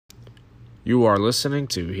You are listening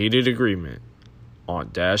to Heated Agreement on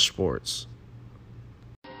Dash Sports.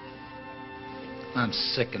 I'm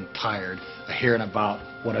sick and tired of hearing about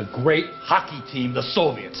what a great hockey team the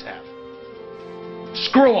Soviets have.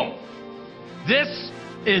 Screw them. This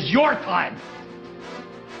is your time.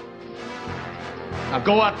 Now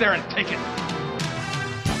go out there and take it.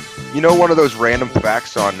 You know, one of those random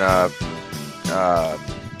facts on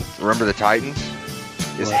Remember the Titans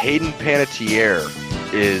is Hayden Panettiere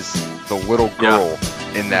is the little girl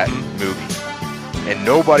in that movie, and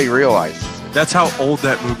nobody realizes it. That's how old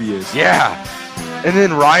that movie is. Yeah, and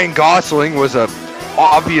then Ryan Gosling was a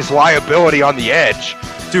obvious liability on the edge.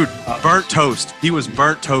 Dude, burnt toast. He was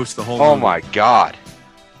burnt toast the whole movie. Oh my God.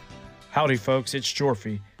 Howdy, folks. It's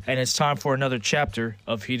Jorfy, and it's time for another chapter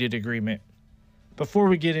of Heated Agreement. Before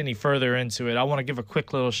we get any further into it, I want to give a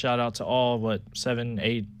quick little shout out to all, 7,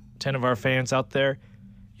 8, 10 of our fans out there.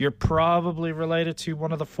 You're probably related to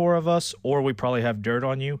one of the four of us, or we probably have dirt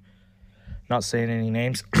on you. Not saying any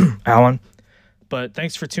names, Alan. But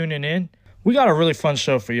thanks for tuning in. We got a really fun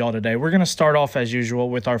show for y'all today. We're going to start off as usual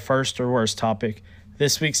with our first or worst topic.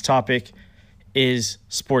 This week's topic is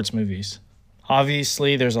sports movies.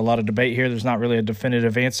 Obviously, there's a lot of debate here. There's not really a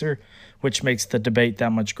definitive answer, which makes the debate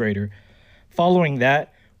that much greater. Following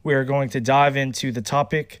that, we are going to dive into the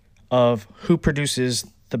topic of who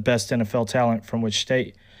produces the best NFL talent from which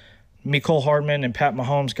state. Mecole Hardman and Pat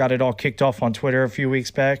Mahomes got it all kicked off on Twitter a few weeks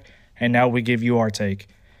back, and now we give you our take.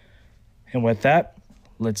 And with that,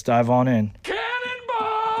 let's dive on in. Cannonball!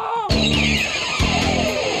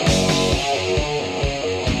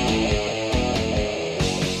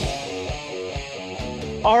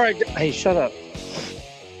 All right, hey, shut up.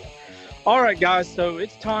 All right, guys, so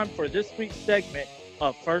it's time for this week's segment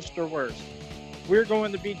of First or Worst. We're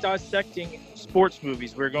going to be dissecting sports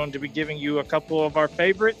movies. We're going to be giving you a couple of our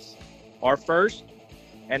favorites, our first,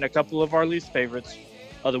 and a couple of our least favorites,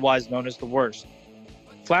 otherwise known as the worst.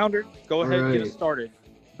 Flounder, go ahead and get us started.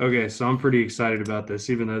 Okay, so I'm pretty excited about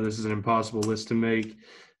this, even though this is an impossible list to make.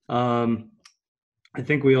 I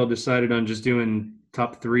think we all decided on just doing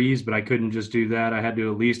top threes, but I couldn't just do that. I had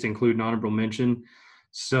to at least include an honorable mention.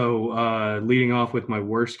 So leading off with my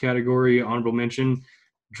worst category, honorable mention,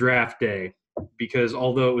 Draft Day. Because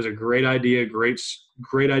although it was a great idea, great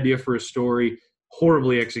idea for a story,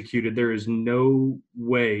 horribly executed, there is no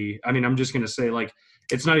way. I mean, I'm just going to say,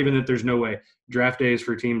 it's not even that there's no way. Draft days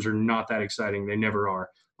for teams are not that exciting. They never are.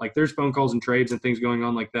 There's phone calls and trades and things going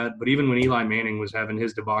on like that. But even when Eli Manning was having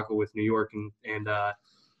his debacle with New York and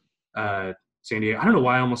San Diego, I don't know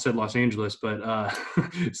why I almost said Los Angeles, but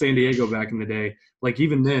San Diego back in the day,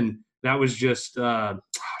 even then, that was just I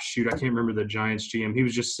can't remember the Giants GM. He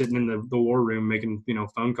was just sitting in the war room making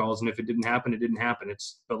phone calls, and if it didn't happen, it didn't happen.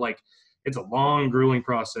 It's a long, grueling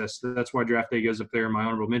process. That's why Draft Day goes up there in my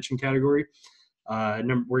honorable mention category. We're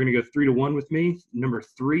going to go 3-1 with me. Number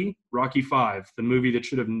 3, Rocky V, the movie that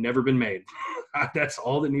should have never been made. That's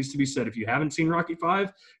all that needs to be said. If you haven't seen Rocky V,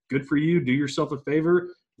 good for you. Do yourself a favor.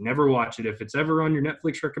 Never watch it. If it's ever on your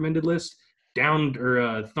Netflix recommended list,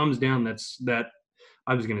 thumbs down.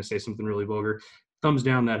 I was going to say something really vulgar. Thumbs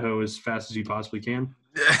down that hoe as fast as you possibly can.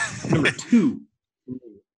 Number 2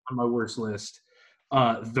 on my worst list,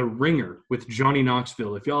 The Ringer with Johnny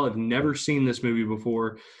Knoxville. If y'all have never seen this movie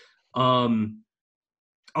before, I'll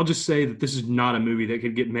just say that this is not a movie that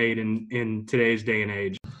could get made in today's day and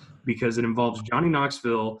age, because it involves Johnny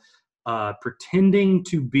Knoxville pretending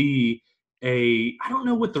to be I don't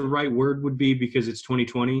know what the right word would be because it's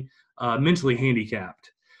 2020, mentally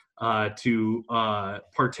handicapped. To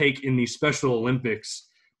partake in the Special Olympics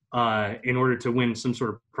in order to win some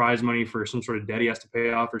sort of prize money for some sort of debt he has to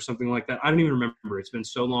pay off or something like that. I don't even remember. It's been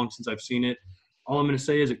so long since I've seen it. All I'm going to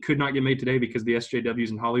say is it could not get made today because the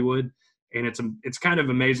SJW's in Hollywood, and it's kind of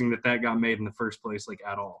amazing that got made in the first place,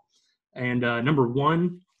 at all. And number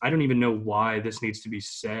 1, I don't even know why this needs to be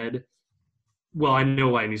said. Well, I know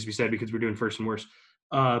why it needs to be said because we're doing first and worst.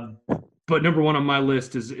 But number 1 on my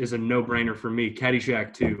list is a no-brainer for me,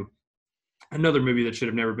 Caddyshack 2, another movie that should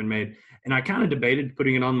have never been made. And I kind of debated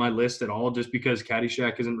putting it on my list at all just because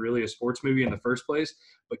Caddyshack isn't really a sports movie in the first place.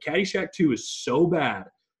 But Caddyshack 2 is so bad,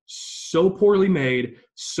 so poorly made,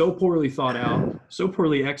 so poorly thought out, so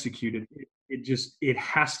poorly executed. It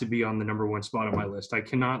has to be on the number 1 spot on my list. I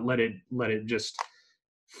cannot let it just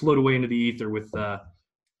float away into the ether with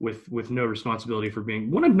no responsibility for being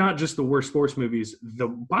one of not just the worst sports movies,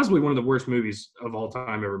 possibly one of the worst movies of all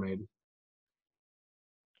time ever made.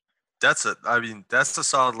 That's a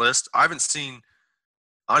solid list. I haven't seen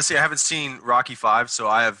Rocky V, so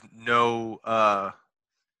I have no I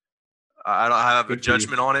don't have a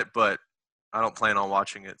judgment on it, but I don't plan on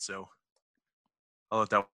watching it, so I'll let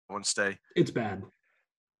that one stay. It's bad.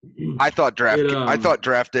 I thought It,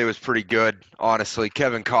 draft day was pretty good. Honestly,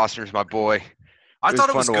 Kevin Costner's my boy. I thought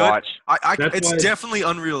it fun was to good. watch. That's It's why- definitely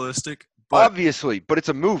unrealistic. But Obviously, but it's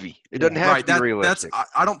a movie. It doesn't have right, to be realistic.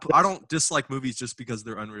 I don't dislike movies just because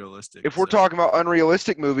they're unrealistic. If we're talking about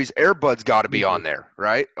unrealistic movies, Air Bud's got to be on there,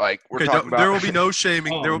 right? Like we're talking about. there will be no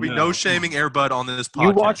shaming. Oh, there will be no. no shaming Air Bud on this podcast.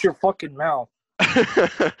 You watch your fucking mouth.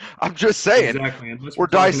 I'm just saying. Exactly. Unless We're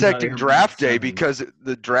talking about dissecting Air draft Bud day 7. because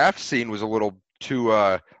the draft scene was a little too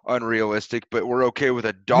unrealistic, but we're okay with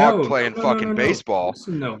a dog playing fucking baseball.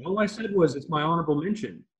 Listen, no. All I said was it's my honorable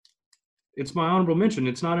mention. It's my honorable mention.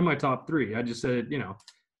 It's not in my top 3. I just said it,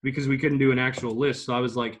 because we couldn't do an actual list. So I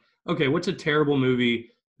was like, okay, what's a terrible movie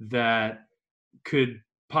that could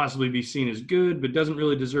possibly be seen as good, but doesn't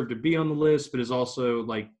really deserve to be on the list, but is also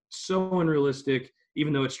like so unrealistic,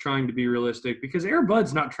 even though it's trying to be realistic, because Air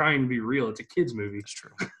Bud's not trying to be real. It's a kid's movie. It's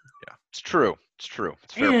true. It's true. It's true.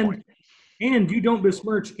 It's a fair point. And you don't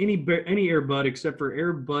besmirch any Air Bud except for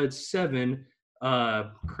Air Bud 7.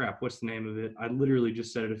 Crap, what's the name of it? I literally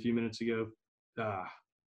just said it a few minutes ago.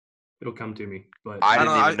 It'll come to me. But I don't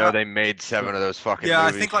didn't know, even know they made 7 of those fucking Yeah,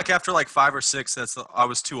 movies. I think like after like 5 or 6, I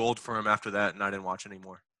was too old for him after that, and I didn't watch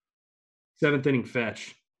anymore. 7th Inning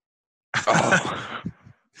Fetch. Oh,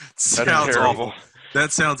 Sounds that's terrible. awful.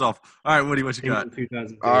 That sounds awful. All right, Woody, what you got?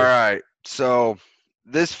 2003. All right. So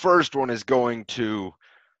this first one is going to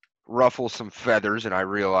ruffle some feathers, and I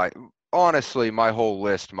realize, honestly, my whole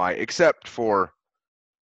list might, except for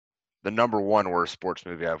the number 1 worst sports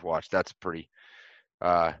movie I've watched. That's pretty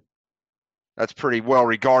well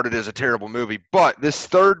regarded as a terrible movie. But this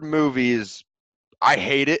third movie I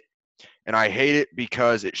hate it, and I hate it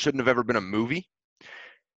because it shouldn't have ever been a movie.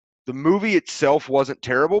 The movie itself wasn't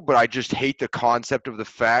terrible, but I just hate the concept of the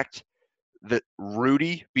fact that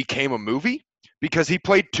Rudy became a movie because he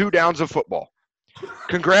played 2 downs of football.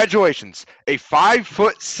 Congratulations. A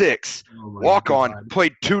 5'6" walk-on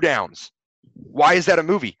played 2 downs. Why is that a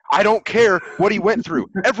movie? I don't care what he went through.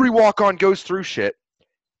 Every walk-on goes through shit.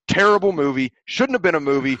 Terrible movie. Shouldn't have been a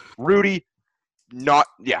movie. Rudy,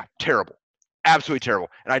 terrible. Absolutely terrible.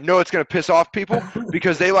 And I know it's going to piss off people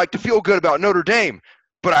because they like to feel good about Notre Dame,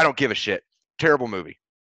 but I don't give a shit. Terrible movie.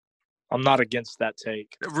 I'm not against that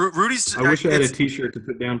take. Rudy's. I wish I had a T-shirt to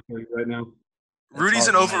put down for you right now. Rudy's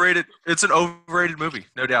an overrated. It's an overrated movie,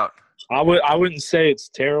 no doubt. I wouldn't say it's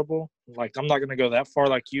terrible. Like, I'm not going to go that far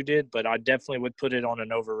like you did, but I definitely would put it on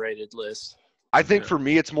an overrated list. I think for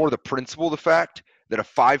me, it's more the principle, the fact that a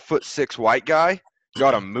 5'6" white guy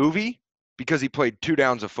got a movie because he played 2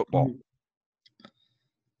 downs of football.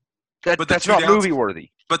 That's not movie worthy.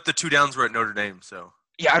 But the 2 downs were at Notre Dame, so.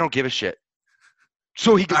 Yeah, I don't give a shit.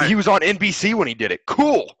 So he was on NBC when he did it.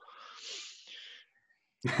 Cool.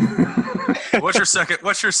 What's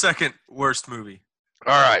your second worst movie?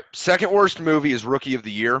 All right. Second worst movie is Rookie of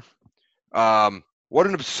the Year. What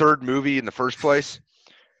an absurd movie in the first place.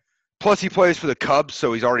 Plus, he plays for the Cubs,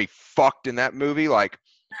 so he's already fucked in that movie. Like,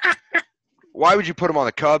 why would you put him on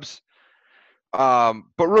the Cubs? But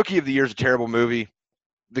Rookie of the Year is a terrible movie.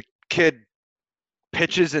 The kid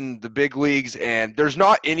pitches in the big leagues, and there's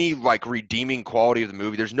not any, like, redeeming quality of the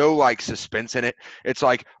movie. There's no, like, suspense in it. It's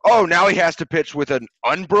like, oh, now he has to pitch with an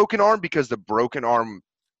unbroken arm because the broken arm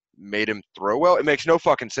made him throw well. It makes no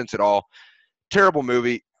fucking sense at all. Terrible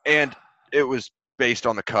movie, and it was based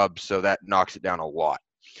on the Cubs, so that knocks it down a lot.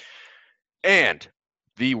 And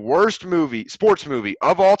the worst sports movie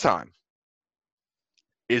of all time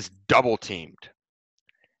is Double Teamed.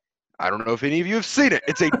 I don't know if any of you have seen it.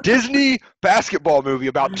 It's a Disney basketball movie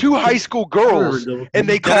about 2 high school girls, and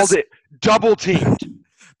they called it Double Teamed.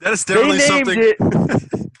 That is definitely something. They named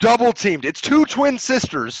it Double Teamed. It's 2 twin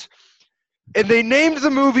sisters, and they named the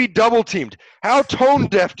movie Double Teamed. How tone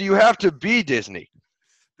deaf do you have to be, Disney?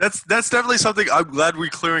 That's definitely something. I'm glad we're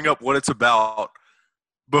clearing up what it's about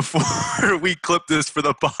before we clip this for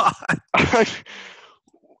the pod.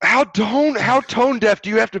 How tone deaf do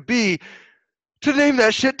you have to be to name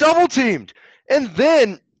that shit Double Teamed? And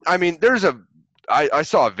then, I mean, I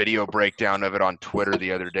saw a video breakdown of it on Twitter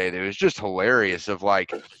the other day that was just hilarious of,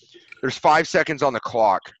 like, there's 5 seconds on the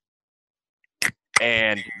clock,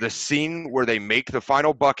 and the scene where they make the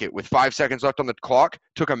final bucket with 5 seconds left on the clock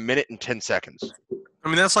took 1 minute and 10 seconds. I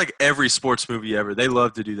mean, that's like every sports movie ever. They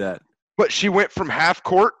love to do that. But she went from half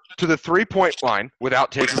court to the 3-point line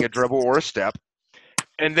without taking a dribble or a step,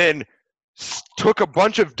 and then took a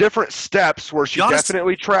bunch of different steps where she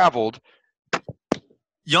definitely traveled.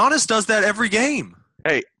 Giannis does that every game.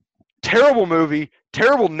 Hey, terrible movie,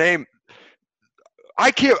 terrible name.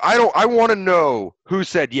 I want to know who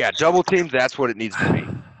said, yeah, Double Teamed, that's what it needs to be.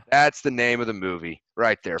 That's the name of the movie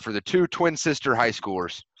right there for the 2 twin sister high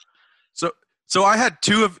schoolers. So I had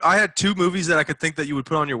two movies that I could think that you would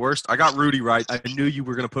put on your worst. I got Rudy right. I knew you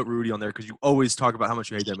were gonna put Rudy on there because you always talk about how much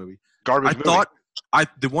you hate that movie. Garbage movie.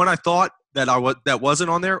 The one I thought that wasn't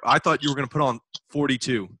on there. I thought you were gonna put on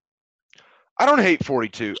 42. I don't hate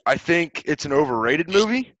 42. I think it's an overrated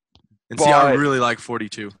movie. And see, I really like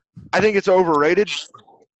 42. I think it's overrated,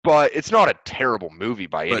 but it's not a terrible movie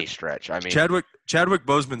by any stretch. I mean, Chadwick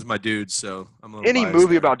Boseman's my dude, so I'm a little any biased movie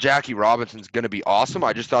there. about Jackie Robinson's going to be awesome.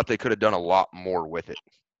 I just thought they could have done a lot more with it.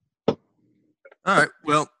 All right,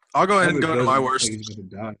 well, I'll go ahead and go to my worst.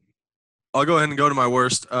 I'll go ahead and go to my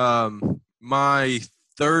worst. My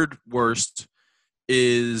third worst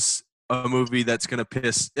is a movie that's going to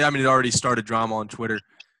piss. I mean, it already started drama on Twitter.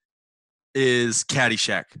 Is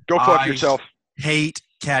Caddyshack. Go fuck yourself. Hate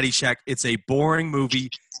Caddyshack. It's a boring movie.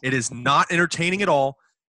 It is not entertaining at all.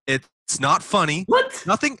 It's not funny. What?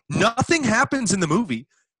 Nothing happens in the movie.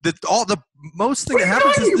 The most thing that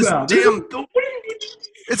happens is this damn.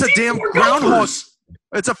 It's a damn groundhog.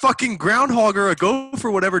 It's a fucking groundhog or a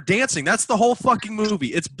gopher, whatever, dancing. That's the whole fucking movie.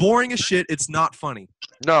 It's boring as shit. It's not funny.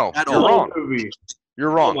 No, at you're all. wrong. Movie. You're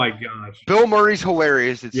wrong. Oh my gosh. Bill Murray's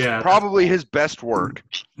hilarious. It's probably his best work.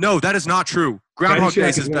 No, that is not true. Groundhog Day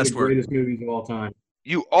is his best work. Greatest movies of all time.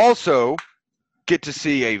 You also get to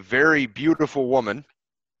see a very beautiful woman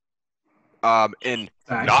in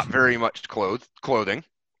not very much clothing.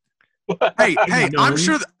 Hey, I'm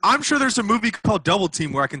sure there's a movie called Double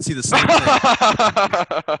Team where I can see the same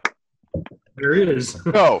thing. There is.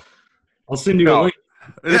 No. I'll send you a link.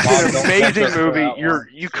 It's an amazing movie.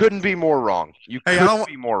 You couldn't be more wrong. You couldn't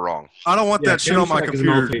be more wrong. I don't want that shit on my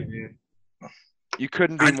computer. You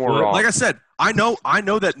couldn't be more wrong. Like I said, I know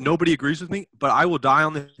that nobody agrees with me, but I will die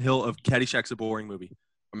on the hill of Caddyshack's a boring movie.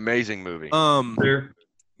 Amazing movie.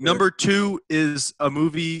 Number 2 is a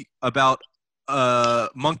movie about a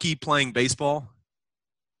monkey playing baseball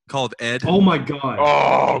called Ed. Oh my god.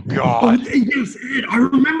 Oh god. Oh, yes, Ed. I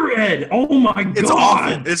remember Ed. Oh my god. It's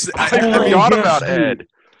awful. I forgot about Ed.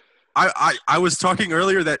 I was talking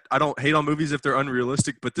earlier that I don't hate on movies if they're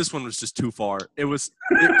unrealistic, but this one was just too far. Because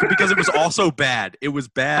it was also bad. It was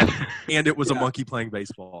bad, and it was a monkey playing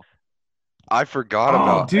baseball. I forgot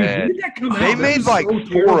about dude, Ed. when did that come out? They made like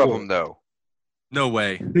 4 of them though. No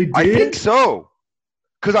way. They did? I think so.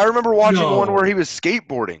 Because I remember watching one where he was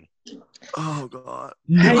skateboarding. Oh god.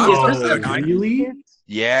 No, Hey, is this a really?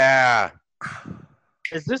 Yeah.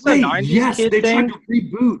 Is this a 90s yes, kid they thing? tried to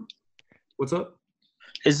reboot. What's up?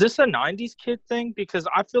 Is this a 90s kid thing? Because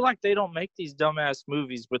I feel like they don't make these dumbass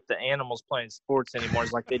movies with the animals playing sports anymore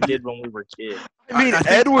like they did when we were kids. I mean,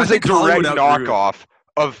 Ed was a direct knockoff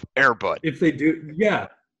of Air Bud. If they do, yeah,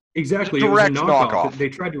 exactly. Direct it was a knockoff. knockoff. They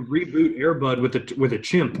tried to reboot Air Bud with a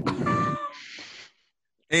chimp.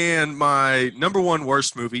 And my number 1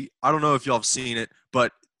 worst movie, I don't know if y'all have seen it,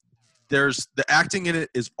 but the acting in it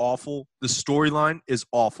is awful. The storyline is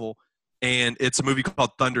awful. And it's a movie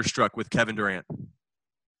called Thunderstruck with Kevin Durant.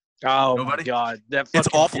 Oh Nobody? my god. It's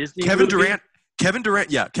awful. Disney Kevin movie? Kevin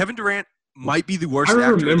Durant might be the worst I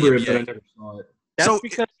actor in the remember it, NBA. but I never saw it. That's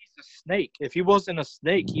because he's a snake. If he wasn't a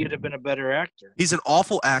snake, he would have been a better actor. He's an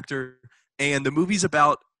awful actor, and the movie's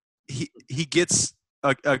about he gets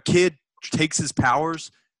a kid takes his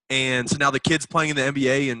powers, and so now the kid's playing in the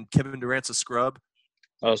NBA, and Kevin Durant's a scrub.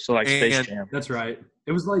 Oh, so like Space Jam. That's right.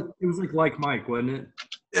 It was like Mike, wasn't it?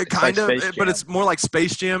 It kind like of, Space but Jam. it's more like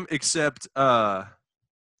Space Jam, except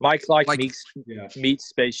Mike meets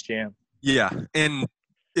Space Jam. yeah, and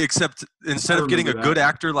except instead I of getting a remember good that.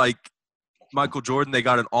 actor like Michael Jordan, they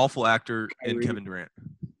got an awful actor in Kevin Durant.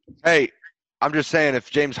 Hey, I'm just saying, if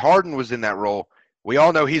James Harden was in that role, we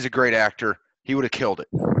all know he's a great actor. He would have killed it.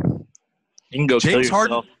 You can go kill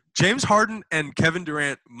yourself. James Harden and Kevin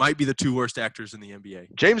Durant might be the 2 worst actors in the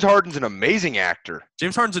NBA. James Harden's an amazing actor.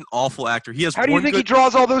 James Harden's an awful actor. He has How do you one think he good,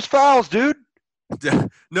 draws all those fouls, dude?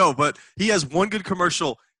 No, but he has one good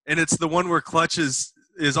commercial, and it's the one where Clutch is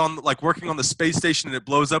on like working on the space station and it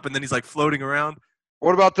blows up, and then he's like floating around.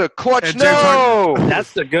 What about the Clutch? And James No!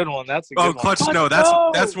 That's the good one. That's a good one. Clutch! No,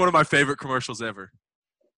 that's one of my favorite commercials ever.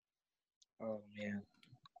 Oh man.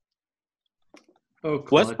 Oh,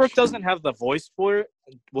 Clutch. Westbrook doesn't have the voice for it.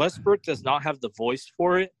 Westbrook does not have the voice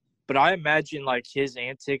for it. But I imagine like his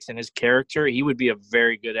antics and his character, he would be a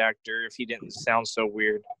very good actor if he didn't sound so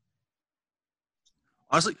weird.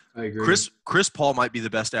 Honestly, I agree. Chris Paul might be the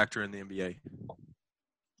best actor in the NBA.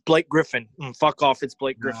 Blake Griffin. Fuck off. It's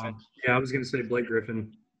Blake Griffin. Yeah, I was gonna say Blake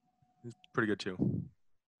Griffin. He's pretty good too. Do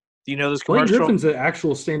you know this Blake commercial? Griffin's an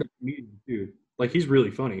actual stand-up comedian too. Like he's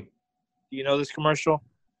really funny. Do you know this commercial?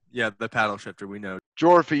 Yeah, the paddle shifter, we know.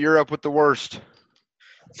 Jorphy, you're up with the worst.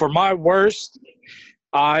 For my worst,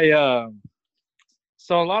 I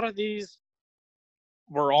So a lot of these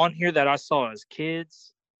were on here that I saw as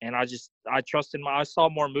kids, and I saw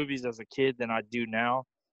more movies as a kid than I do now.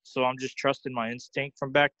 So I'm just trusting my instinct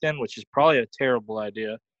from back then, which is probably a terrible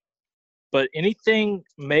idea. But anything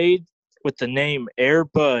made with the name Air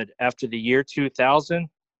Bud after the year 2000,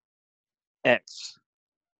 X.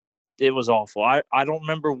 It was awful. I don't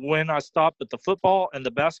remember when I stopped, but the football and the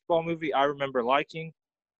basketball movie I remember liking.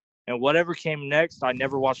 And whatever came next, I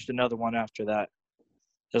never watched another one after that.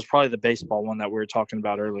 It was probably the baseball one that we were talking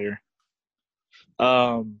about earlier.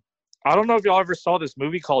 I don't know if y'all ever saw this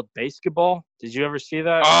movie called Basketball. Did you ever see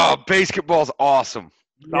that? Oh, basketball's awesome.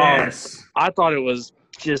 Yes. I thought it was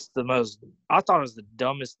just I thought it was the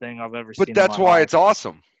dumbest thing I've ever seen. But that's why it's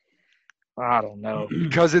awesome. I don't know.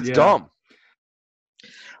 Because it's dumb.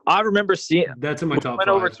 I remember seeing. That's in my top went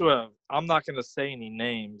 5. over to I'm not going to say any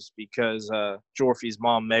names because Jorfy's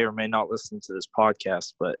mom may or may not listen to this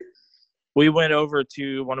podcast, but we went over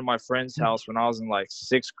to one of my friend's house when I was in like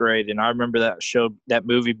 6th grade, and I remember that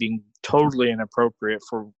movie being totally inappropriate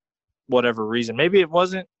for whatever reason. Maybe it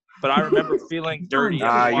wasn't, but I remember feeling dirty.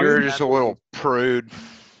 You're just a little prude.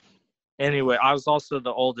 Anyway, I was also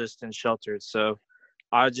the oldest and sheltered, so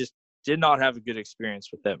I just did not have a good experience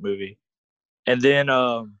with that movie. And then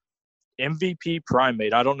MVP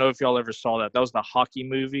Primate. I don't know if y'all ever saw that. That was the hockey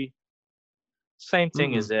movie. Same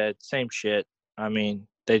thing as Ed. Same shit. I mean,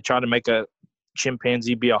 they tried to make a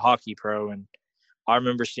chimpanzee be a hockey pro, and I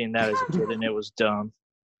remember seeing that as a kid, and it was dumb.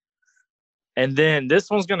 And then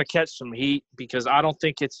this one's going to catch some heat because I don't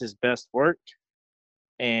think it's his best work.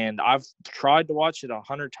 And I've tried to watch it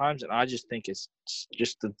 100 times, and I just think it's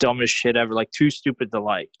just the dumbest shit ever, like too stupid to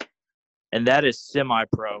like. And that is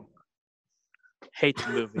Semi-Pro. Hate the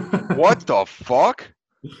movie. What the fuck?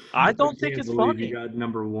 I don't think it's funny. You got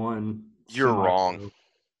number 1. You're wrong.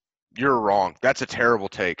 You're wrong. That's a terrible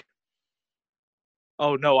take.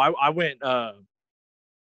 Oh, no, I went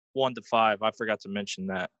 1 to 5. I forgot to mention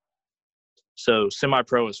that. So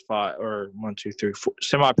Semi-Pro is 5, or 1, 2, 3, 4.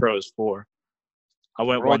 Semi-Pro is 4. I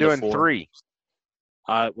went We're 1 to 4. doing 3.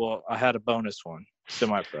 I had a bonus one.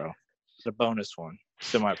 Semi-Pro. The bonus one.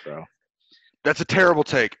 Semi-Pro. That's a terrible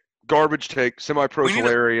take. Garbage take. Semi-pro's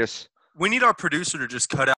hilarious. We need our producer to just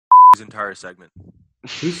cut out his entire segment.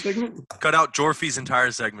 Whose segment? Cut out Jorfy's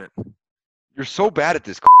entire segment. You're so bad at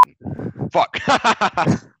this. Fuck.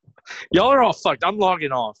 Y'all are all fucked. I'm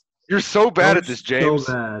logging off. You're so bad at this, James.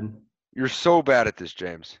 So bad. You're so bad at this,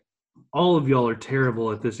 James. All of y'all are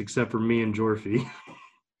terrible at this except for me and Jorfy.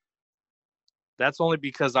 That's only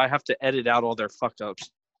because I have to edit out all their fuck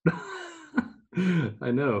ups.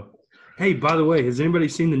 I know. Hey, by the way, has anybody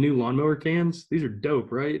seen the new lawnmower cans? These are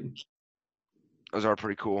dope, right? Those are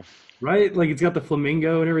pretty cool. Right? Like, it's got the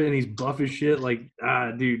flamingo and everything. He's buff as shit. Like,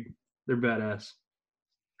 dude, they're badass.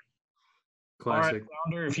 Classic. All right,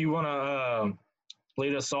 Founder, if you want to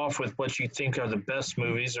lead us off with what you think are the best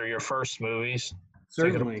movies or your first movies.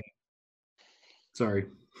 Certainly. Sorry.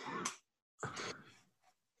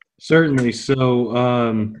 Certainly.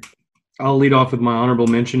 So I'll lead off with my honorable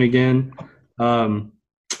mention again.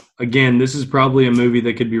 Again, this is probably a movie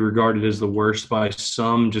that could be regarded as the worst by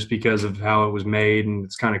some just because of how it was made, and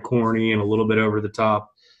it's kind of corny and a little bit over the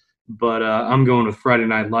top. But I'm going with Friday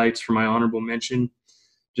Night Lights for my honorable mention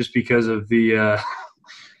just because of the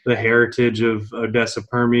heritage of Odessa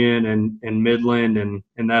Permian and Midland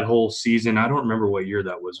and that whole season. I don't remember what year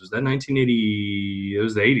that was. Was that 1980? It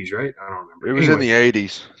was the 80s, right? I don't remember. It was in the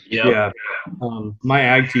 80s. Yeah. My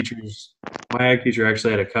ag teacher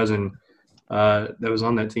actually had a cousin that was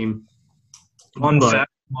on that team. Fun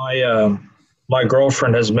fact: my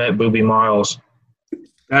girlfriend has met Booby Miles.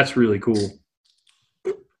 That's really cool.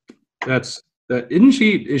 Isn't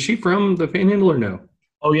she? Is she from the Panhandle or no?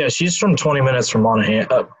 Oh yeah, she's from 20 minutes from Monahan.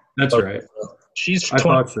 That's right. She's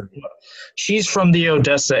thought so. She's from the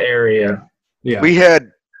Odessa area. Yeah, We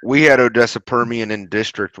had Odessa Permian in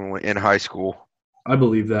district in high school, I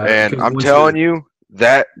believe that. and I'm telling you,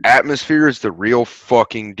 that atmosphere is the real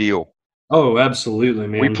fucking deal. Oh, absolutely,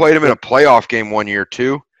 man. We played them in a playoff game one year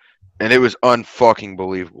too, and it was unfucking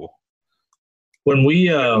believable. When we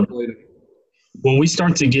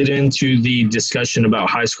start to get into the discussion about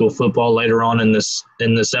high school football later on in this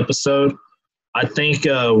episode, I think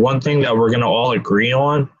one thing that we're going to all agree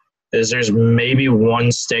on is there's maybe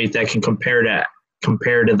one state that can compare to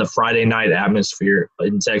the Friday night atmosphere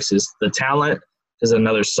in Texas. The talent is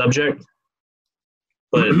another subject,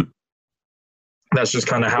 but that's just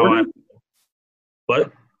kind of how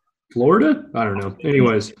What? Florida? I don't know.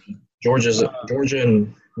 Anyways, Georgia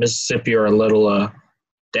and Mississippi are a little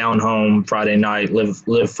down home Friday night,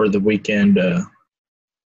 live for the weekend,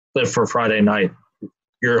 live for Friday night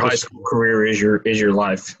your high school career is your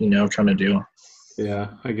life, kind of deal. Yeah,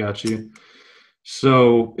 I got you.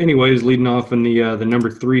 So, anyways, leading off in the number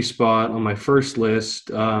 3 spot on my first list,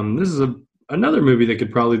 this is another movie that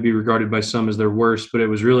could probably be regarded by some as their worst, but it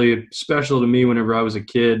was really special to me whenever I was a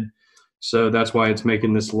kid. So that's why it's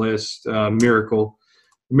making this list. Miracle.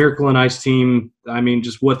 Miracle on Ice team, I mean,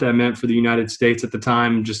 just what that meant for the United States at the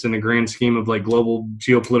time, just in the grand scheme of like global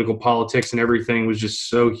geopolitical politics and everything, was just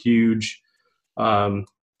so huge. That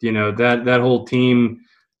whole team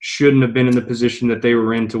shouldn't have been in the position that they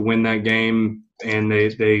were in to win that game, and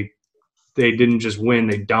they didn't just win,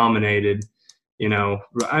 they dominated.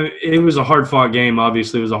 It was a hard fought game.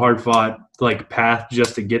 Obviously, it was a hard fought like path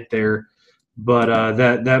just to get there. But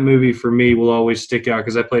that movie for me will always stick out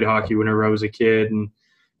because I played hockey whenever I was a kid, and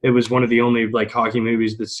it was one of the only like hockey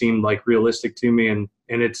movies that seemed like realistic to me, and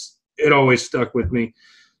it always stuck with me.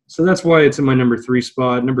 So that's why it's in my number 3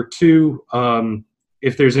 spot. Number 2,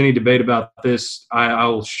 if there's any debate about this,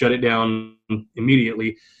 I'll shut it down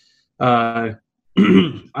immediately. I'm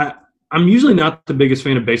usually not the biggest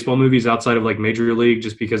fan of baseball movies outside of like Major League,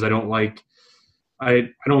 just because I don't like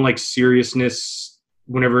seriousness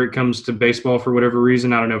whenever it comes to baseball for whatever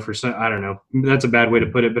reason. I don't know. That's a bad way to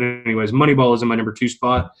put it, but anyways, Moneyball is in my number 2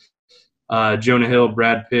 spot. Jonah Hill,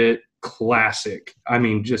 Brad Pitt, classic. I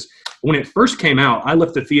mean, just when it first came out, I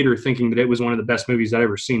left the theater thinking that it was one of the best movies I'd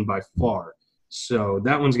ever seen by far. So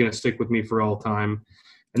that one's going to stick with me for all time.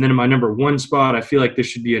 And then in my number 1 spot, I feel like this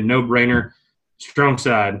should be a no-brainer. Strong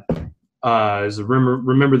Side is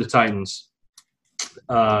Remember the Titans.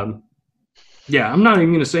 Yeah, I'm not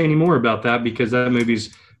even going to say any more about that because that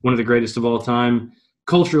movie's one of the greatest of all time.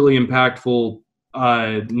 Culturally impactful,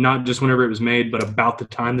 not just whenever it was made, but about the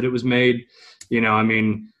time that it was made. I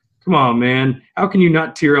mean, come on, man. How can you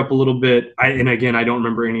not tear up a little bit? And again, I don't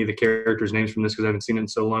remember any of the characters' names from this because I haven't seen it in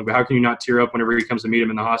so long, but how can you not tear up whenever he comes to meet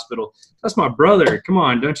him in the hospital? That's my brother. Come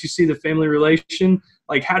on. Don't you see the family relation?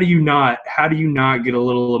 Like, how do you not get a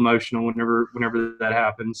little emotional whenever that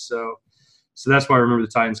happens? So that's why I Remember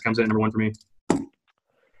the Titans comes in number 1 for me.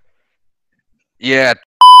 Yeah.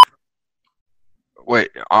 Wait,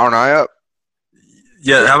 aren't I up?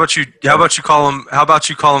 Yeah. How about you call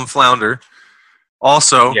him Flounder?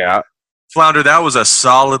 Also, Yeah. Flounder, that was a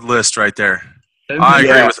solid list right there. I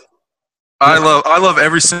agree with it. I love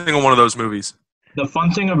every single one of those movies. The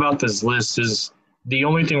fun thing about this list is the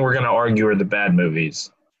only thing we're going to argue are the bad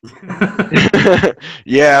movies.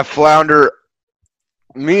 Yeah, Flounder.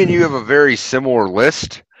 Me and you have a very similar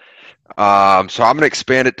list. So I'm going to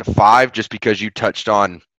expand it to 5 just because you touched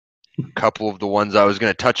on a couple of the ones I was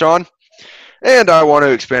going to touch on. And I want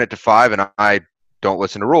to expand it to 5, and I don't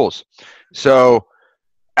listen to rules. So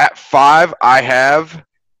at 5, I have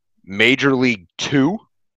Major League 2.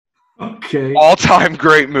 Okay. All-time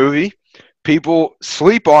great movie. People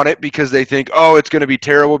sleep on it because they think, oh, it's going to be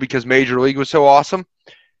terrible because Major League was so awesome.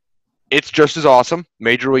 It's just as awesome.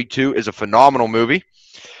 Major League 2 is a phenomenal movie.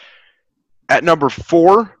 At number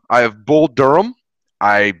 4, I have Bull Durham.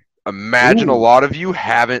 I imagine a lot of you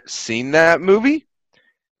haven't seen that movie.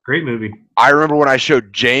 Great movie. I remember when I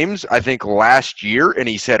showed James, I think last year, and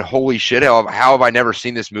he said, holy shit, how have I never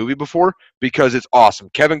seen this movie before? Because it's awesome.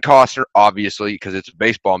 Kevin Costner, obviously, because it's a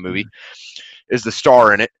baseball movie, is the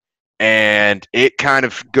star in it. And it kind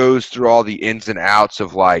of goes through all the ins and outs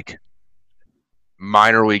of, like,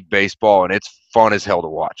 minor league baseball, and it's fun as hell to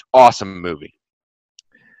watch. Awesome movie.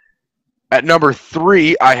 At number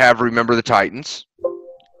 3, I have Remember the Titans.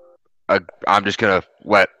 I'm just going to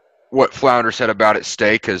let what Flounder said about it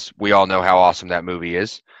stay because we all know how awesome that movie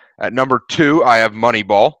is. At number 2, I have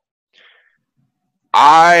Moneyball.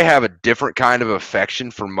 I have a different kind of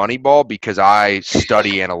affection for Moneyball because I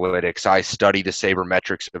study analytics. I study the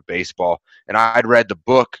sabermetrics of baseball. And I'd read the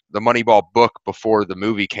Moneyball book, before the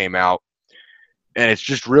movie came out. And it's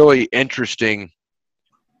just really interesting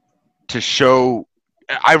to show.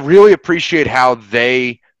 I really appreciate how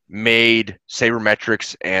they made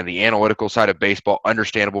sabermetrics and the analytical side of baseball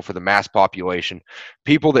understandable for the mass population.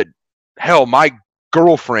 People that, hell, my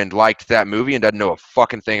girlfriend liked that movie and doesn't know a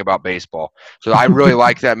fucking thing about baseball. So I really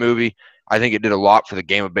like that movie. I think it did a lot for the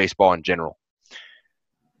game of baseball in general.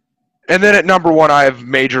 And then at number 1, I have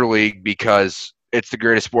Major League because it's the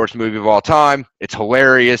greatest sports movie of all time. It's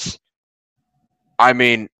hilarious. I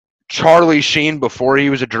mean, Charlie Sheen before he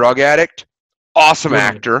was a drug addict, awesome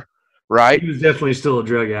actor, right? He was definitely still a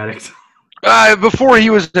drug addict. Before he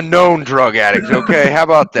was a known drug addict, okay? How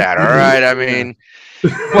about that, all right? I mean,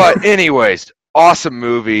 but anyways, awesome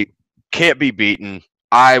movie. Can't be beaten.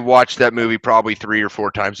 I watch that movie probably 3 or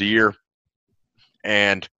 4 times a year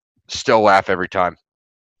and still laugh every time.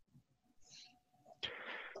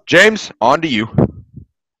 James, on to you.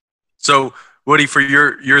 So, Woody, for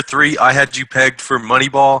your three, I had you pegged for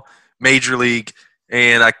Moneyball, Major League,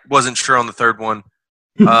 and I wasn't sure on the third one.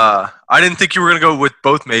 I didn't think you were going to go with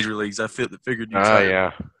both major leagues. I figured you'd try.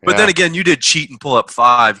 Yeah. But then again, you did cheat and pull up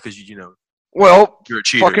 5 because you know. Well, you're a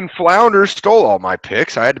cheater. Fucking Flounder stole all my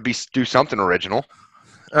picks. I had to do something original.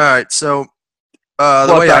 All right, so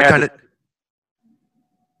the way I kind of.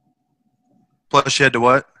 Plus, you had to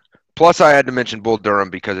what? Plus, I had to mention Bull Durham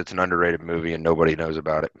because it's an underrated movie and nobody knows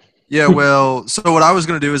about it. Yeah, well, so what I was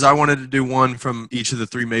going to do is I wanted to do one from each of the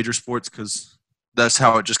 3 major sports because that's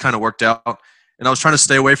how it just kind of worked out. And I was trying to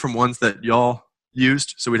stay away from ones that y'all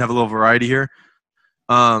used, so we'd have a little variety here.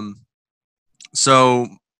 So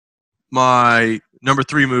my number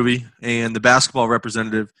 3 movie and the basketball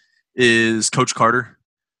representative is Coach Carter.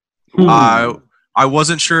 I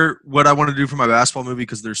wasn't sure what I wanted to do for my basketball movie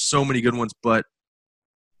because there's so many good ones, but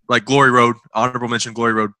like Glory Road, honorable mention,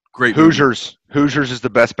 Glory Road, great movie. Hoosiers is the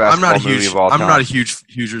best basketball movie of all time. I'm not a huge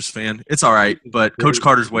Hoosiers fan. It's all right, but Coach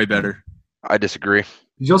Carter's way better. I disagree.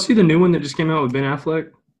 Did y'all see the new one that just came out with Ben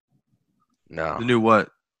Affleck? No. The new what?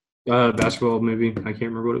 Basketball movie. I can't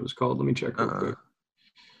remember what it was called. Let me check real quick.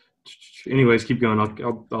 Anyways, keep going. I'll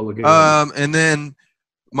look at it. And then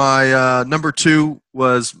my number 2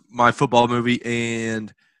 was my football movie,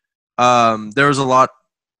 and there was a lot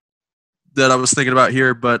that I was thinking about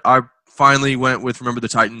here, but I finally went with Remember the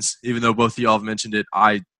Titans, even though both of y'all have mentioned it.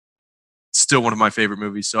 Still one of my favorite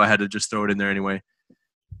movies, so I had to just throw it in there anyway.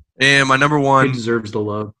 And my number 1 it deserves the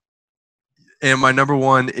love. And my number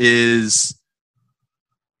 1 is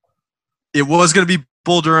it was going to be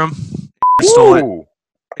Bull Durham. Stole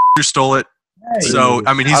it. Hey. So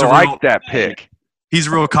I mean, that pick. He's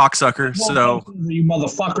a real cocksucker. So you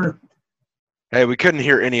motherfucker. Hey, we couldn't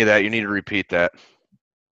hear any of that. You need to repeat that.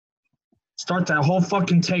 Start that whole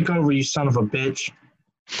fucking takeover, you son of a bitch.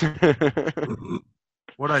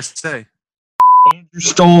 What'd I say? Andrew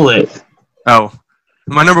stole it. Oh.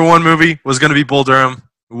 My number 1 movie was going to be Bull Durham.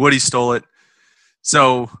 Woody stole it.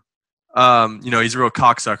 So, he's a real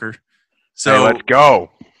cocksucker. So hey, let's go.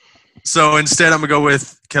 So instead, I'm going to go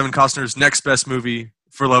with Kevin Costner's next best movie,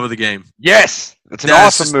 For Love of the Game. Yes. It's an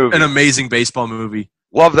awesome movie. An amazing baseball movie.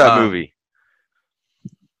 Love that movie.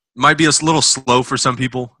 Might be a little slow for some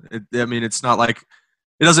people. It's not like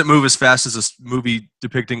 – it doesn't move as fast as a movie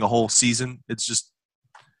depicting a whole season. It's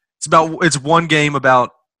one game about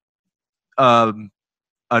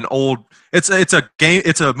an old – it's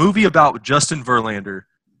a movie about Justin Verlander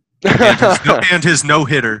and his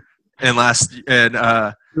no-hitter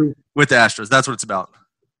with the Astros. That's what it's about.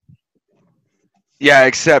 Yeah,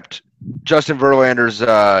 except Justin Verlander's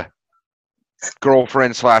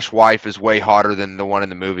girlfriend / wife is way hotter than the one in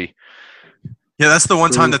the movie. Yeah, that's the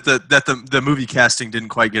one time that the movie casting didn't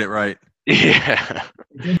quite get it right. Yeah.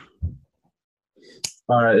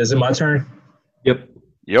 All right, is it my turn? Yep.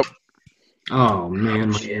 Oh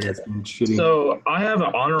man, my internet's been shitty. So I have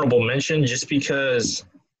an honorable mention just because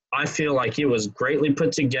I feel like it was greatly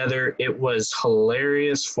put together. It was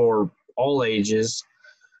hilarious for all ages.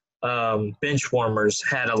 Benchwarmers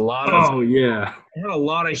had a lot of had a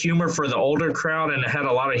lot of humor for the older crowd, and it had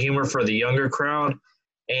a lot of humor for the younger crowd.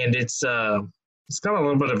 And it's got a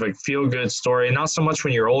little bit of a feel good story. Not so much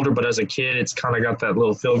when you're older, but as a kid, it's kind of got that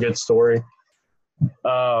little feel good story.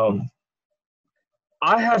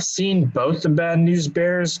 I have seen both the Bad News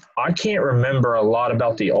Bears. I can't remember a lot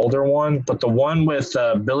about the older one, but the one with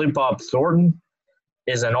Billy Bob Thornton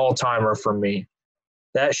is an all-timer for me.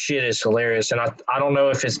 That shit is hilarious, and I don't know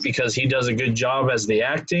if it's because he does a good job as the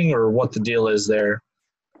acting or what the deal is there.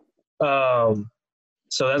 So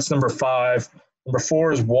that's number 5. Number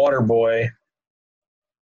 4 is Waterboy.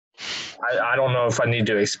 I don't know if I need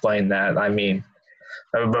to explain that. I mean,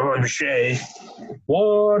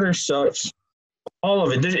 water sucks. All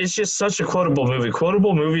of it. It's just such a quotable movie.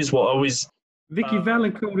 Quotable movies will always. Vicky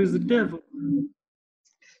Valancourt is the devil.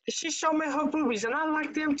 She showed me her movies, and I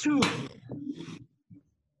like them too.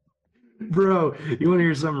 Bro, you want to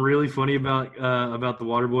hear something really funny about the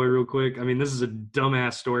Waterboy real quick? I mean, this is a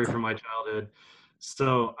dumbass story from my childhood.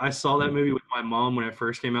 So I saw that movie with my mom when it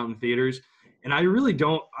first came out in theaters, and I really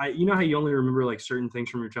don't. You know how you only remember like certain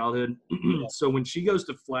things from your childhood. So when she goes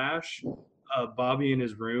to flash Bobby in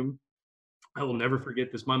his room, I will never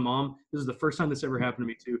forget this. My mom, this is the first time this ever happened to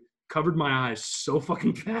me too, covered my eyes so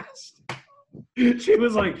fucking fast. She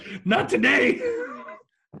was like, "Not today."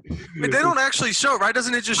 But they don't actually show it, right?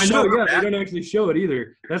 Doesn't it just show it? Yeah, they don't actually show it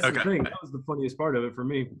either. That's the thing. That was the funniest part of it for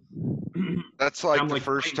me. That's like the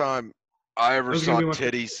first time I ever saw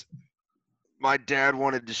titties. My dad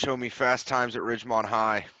wanted to show me Fast Times at Ridgemont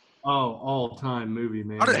High. all-time movie,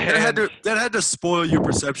 man. That had to spoil your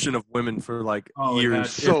perception of women for like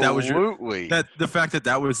years. If that was the fact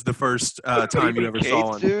that was the first time you ever saw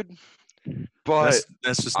one, dude. But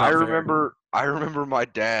that's just not fair. I remember my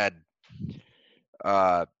dad.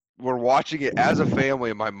 We're watching it as a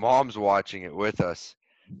family, and my mom's watching it with us.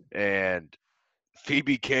 And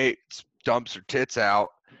Phoebe Cates dumps her tits out,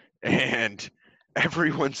 and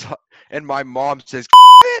and my mom says,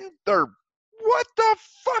 "What the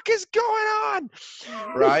fuck is going on?"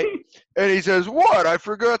 Right? And he says, "What? I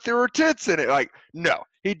forgot there were tits in it." Like, no,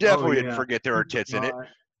 he definitely didn't forget there were tits in it.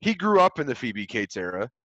 He grew up in the Phoebe Cates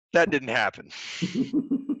era. That didn't happen.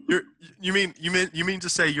 You mean to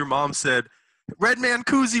say your mom said, "Red Man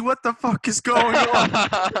Koozie, what the fuck is going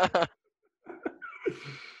on?"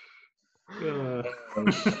 No,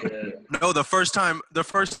 the first time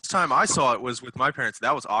I saw it was with my parents.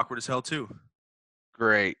 That was awkward as hell too.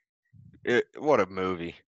 Great. What a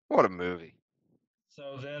movie. What a movie.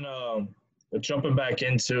 So then jumping back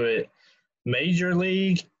into it, Major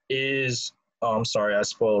League is I'm sorry, I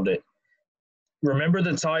spoiled it. Remember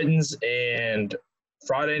the Titans and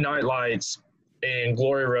Friday Night Lights and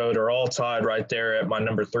Glory Road are all tied right there at my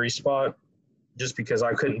number 3 spot, just because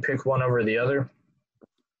I couldn't pick one over the other.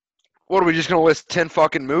 What, are we just going to list 10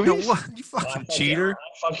 fucking movies? What? You fucking cheater.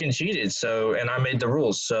 I fucking cheated, and I made the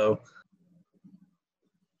rules. So,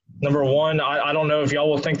 number 1, I don't know if y'all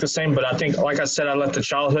will think the same, but I think, like I said, I let the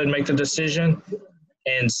childhood make the decision.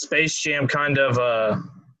 And Space Jam kind of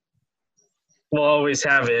will always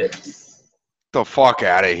have it. The fuck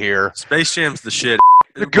out of here. Space Jam's the shit.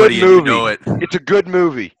 It's a good movie. You know it. It's a good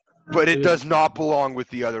movie, but it does not belong with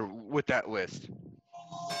that list.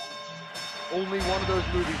 Only one of those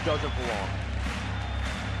movies doesn't belong.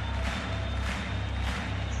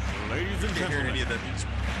 Ladies and gentlemen,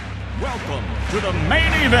 welcome to the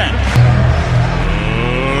main event.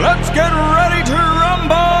 Let's get ready to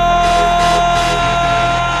rumble!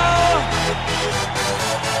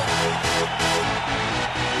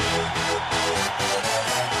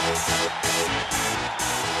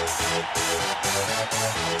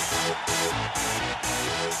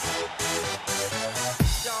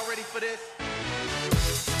 Y'all ready for this?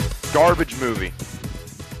 Garbage movie.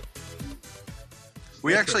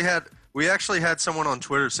 We actually had someone on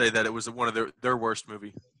Twitter say that it was one of their worst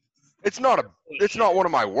movie. It's not one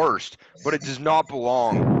of my worst, but it does not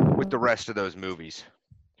belong with the rest of those movies.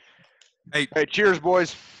 Hey, cheers,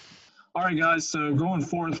 boys. All right, guys. So going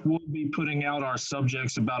forth, we'll be putting out our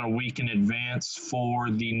subjects about a week in advance for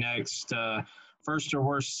the next first or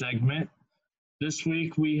worst segment. This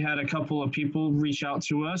week, we had a couple of people reach out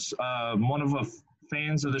to us. One of the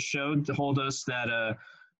fans of the show told us that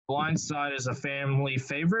Blindside is a family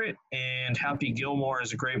favorite and Happy Gilmore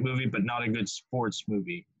is a great movie, but not a good sports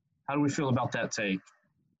movie. How do we feel about that take?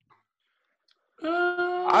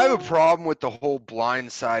 I have a problem with the whole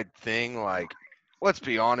Blindside thing. Like, let's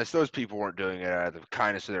be honest, those people weren't doing it out of the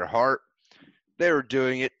kindness of their heart. They were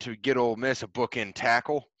doing it to get Ole Miss a bookend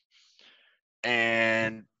tackle.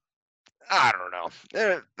 And I don't know.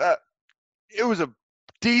 It was a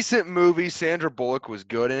decent movie. Sandra Bullock was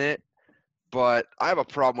good in it. But I have a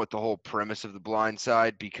problem with the whole premise of The Blind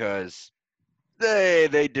Side because they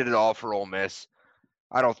did it all for Ole Miss.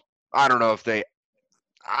 I don't know if they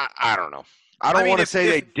I don't know. I don't want to say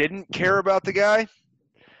they didn't care about the guy,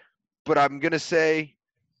 but I'm gonna say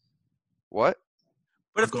what?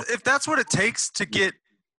 But if that's what it takes to get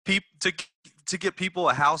people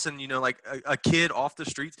a house and like a kid off the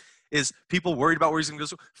streets is people worried about where he's gonna go.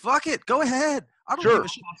 So fuck it, go ahead. I don't give a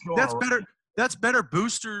shit. That's better. That's better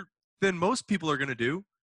booster than most people are gonna do.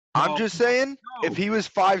 I'm just saying, if he was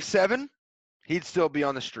 5'7", he'd still be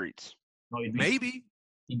on the streets. Maybe.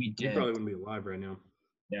 He'd be dead. He probably wouldn't be alive right now.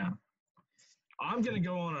 Yeah. I'm going to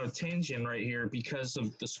go on a tangent right here because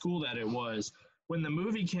of the school that it was. When the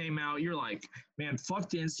movie came out, you're like, man, fuck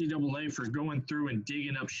the NCAA for going through and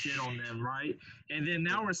digging up shit on them, right? And then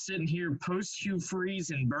now we're sitting here post-Hugh Freeze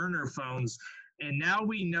and burner phones, and now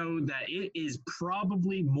we know that it is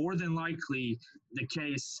probably more than likely the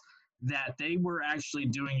case that they were actually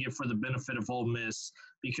doing it for the benefit of Ole Miss,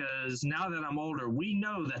 because now that I'm older, we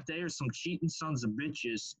know that they are some cheating sons of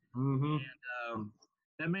bitches. Mm-hmm. And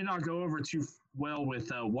that may not go over too well with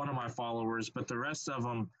one of my followers, but the rest of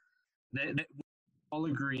them, they all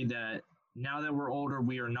agree that now that we're older,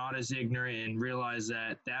 we are not as ignorant and realize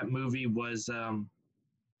that that movie was the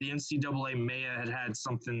NCAA may have had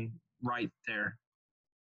something right there,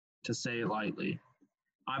 to say it lightly.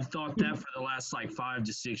 I've thought that for the last 5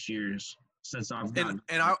 to 6 years since I've gotten.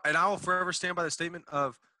 And I will forever stand by the statement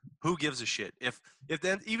of who gives a shit.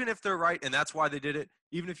 Even if they're right and that's why they did it,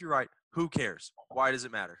 even if you're right, who cares? Why does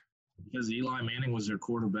it matter? Because Eli Manning was their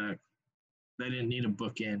quarterback. They didn't need a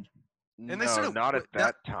bookend. No, they said not at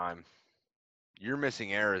that time. You're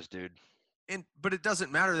missing eras, dude. But it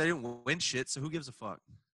doesn't matter. They didn't win shit, so who gives a fuck?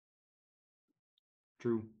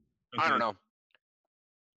 True. I don't know.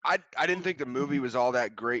 I didn't think the movie was all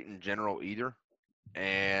that great in general either.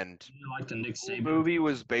 And Like the Nick the Saban movie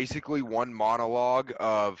was basically one monologue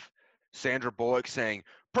of Sandra Bullock saying,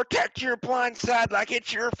 "Protect your blind side like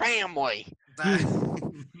it's your family."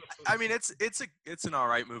 I mean, it's an all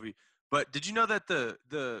right movie. But did you know that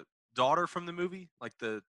the daughter from the movie, like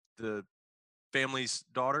the family's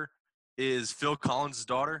daughter, is Phil Collins'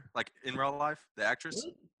 daughter, like in real life, the actress?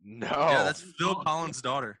 No. Yeah, that's Phil Collins'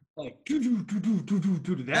 daughter. Like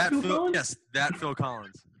that Phil Collins? Yes, that Phil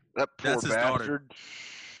Collins. That poor That's his daughter. bastard.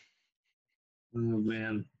 Oh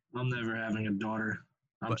man, I'm never having a daughter.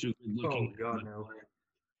 I'm too good looking. Oh God, no.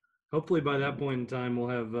 Hopefully by that point in time we'll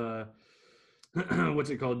have what's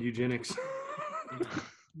it called, eugenics.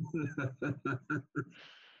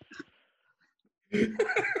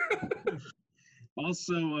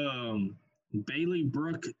 Also, Bailey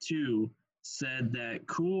Brook too said that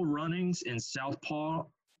Cool Runnings in Southpaw.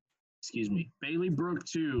 Bailey Brook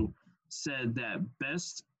too said that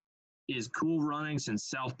best is Cool Runnings in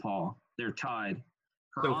Southpaw. They're tied.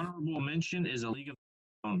 Her honorable mention is A League of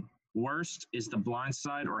Their Own. Worst is The Blind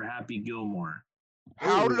Side or Happy Gilmore.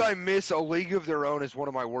 How did I miss A League of Their Own as one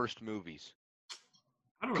of my worst movies?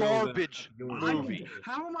 Garbage movie.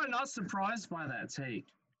 How am I not surprised by that take?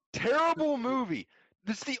 Terrible movie.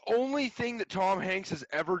 This is the only thing that Tom Hanks has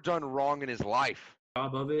ever done wrong in his life.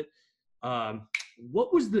 Job of it.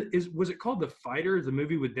 What was was it called The Fighter? The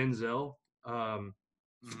movie with Denzel.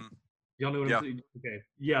 Y'all know what I'm saying? Okay.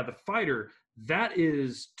 Yeah, The Fighter. That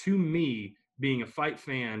is, to me, being a fight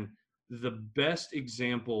fan, the best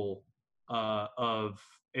example of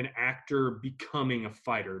an actor becoming a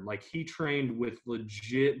fighter. Like, he trained with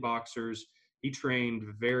legit boxers. He trained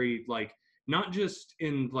very, like, not just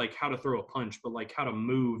in, like, how to throw a punch, but, like, how to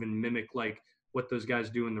move and mimic, like, what those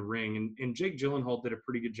guys do in the ring. And Jake Gyllenhaal did a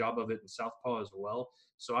pretty good job of it in Southpaw as well.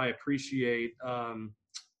 So I appreciate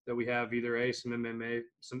that we have either some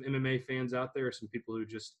MMA fans out there, or some people who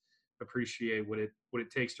just appreciate what it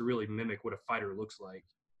takes to really mimic what a fighter looks like.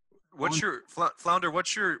 What's your Flounder?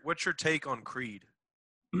 What's your take on Creed?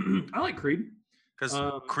 I like Creed because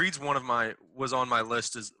Creed's was on my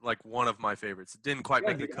list as like one of my favorites. It didn't quite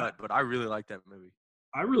make the cut, but I really like that movie.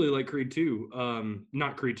 I really like Creed 2.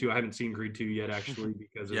 Not Creed 2. I haven't seen Creed 2 yet, actually,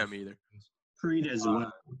 because yeah, me either. Creed as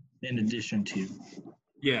well, in addition to.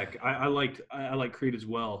 Yeah, I like Creed as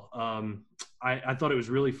well. I thought it was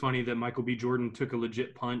really funny that Michael B. Jordan took a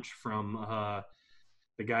legit punch from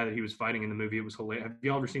the guy that he was fighting in the movie. It was hilarious. Have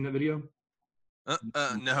you all ever seen that video?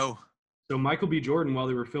 No. So Michael B. Jordan, while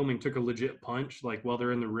they were filming, took a legit punch, like while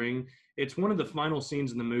they're in the ring. It's one of the final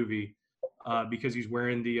scenes in the movie because he's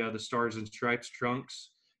wearing the Stars and Stripes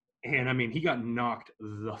trunks. And, I mean, he got knocked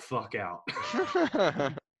the fuck out.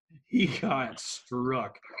 He got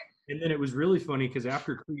struck. And then it was really funny because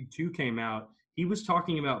after Creed 2 came out, he was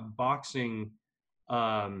talking about boxing.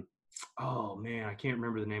 Oh, man, I can't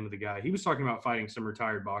remember the name of the guy. He was talking about fighting some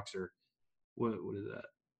retired boxer. What is that?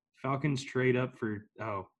 Falcons trade up for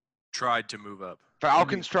 – tried to move up.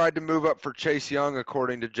 Falcons tried to move up for Chase Young,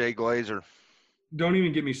 according to Jay Glazer. Don't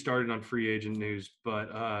even get me started on free agent news.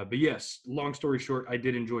 But yes, long story short, I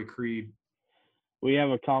did enjoy Creed. We have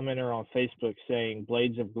a commenter on Facebook saying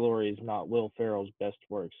Blades of Glory is not Will Ferrell's best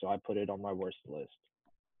work, so I put it on my worst list.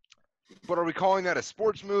 But are we calling that a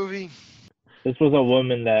sports movie? This was a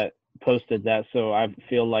woman that posted that, so I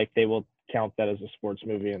feel like they will count that as a sports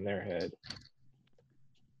movie in their head.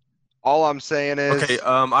 All I'm saying is... Okay,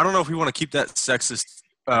 I don't know if we want to keep that sexist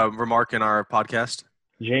remark in our podcast.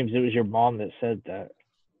 James, it was your mom that said that.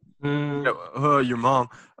 Your mom.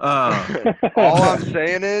 All I'm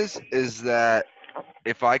saying is that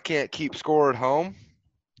if I can't keep score at home,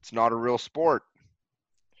 it's not a real sport.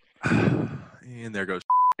 And there goes.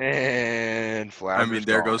 And Flounder. I mean,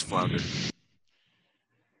 there goes Flounder.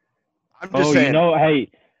 I'm just saying. Hey,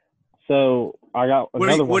 so I got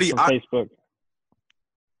another one from Facebook.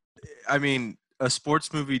 I mean, a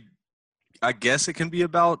sports movie, I guess it can be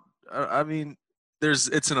about, I mean,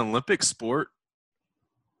 it's an Olympic sport.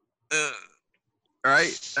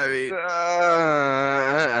 Right? I mean,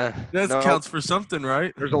 that counts for something,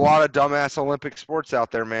 right? There's a lot of dumbass Olympic sports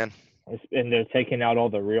out there, man. And they're taking out all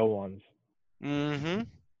the real ones. Mm-hmm.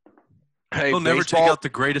 Hey, they'll never take out the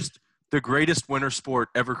greatest winter sport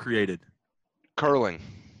ever created. Curling.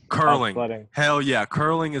 Hell yeah.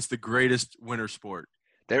 Curling is the greatest winter sport.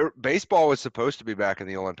 Baseball was supposed to be back in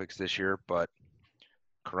the Olympics this year, but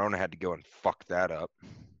Corona had to go and fuck that up.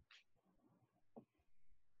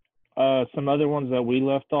 Some other ones that we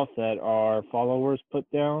left off that our followers put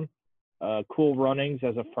down. Cool Runnings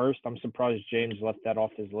as a first. I'm surprised James left that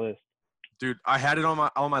off his list. Dude, I had it on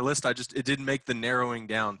my list. It didn't make the narrowing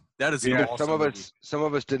down. That is an Yeah, awesome movie. some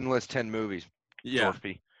of us didn't list 10 movies. Yeah,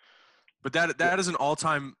 Dorfy. but that is an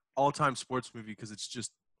all-time sports movie because it's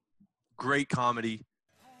just great comedy.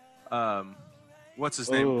 What's his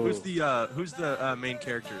name? Ooh. Who's the main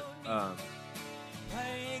character?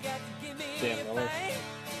 Sam Miller.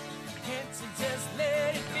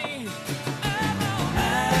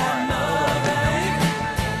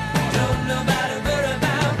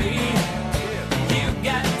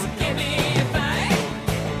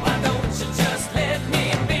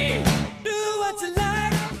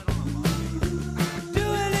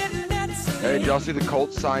 Hey, did y'all see the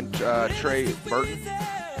Colts signed Trey Burton?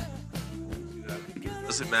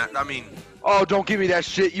 Does it matter? I mean, Oh, don't give me that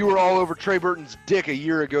shit. You were all over Trey Burton's dick a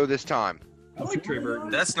year ago this time. I like Trey Burton.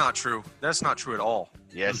 that's not true. That's not true at all.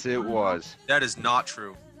 Yes, it was. That is not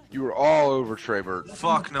true. You were all over Trey Burton.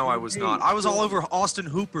 Fuck no, I was not. I was all over Austin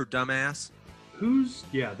Hooper, dumbass.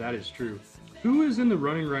 Yeah, that is true. Who is in the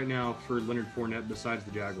running right now for Leonard Fournette besides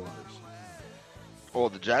the Jaguars? Well,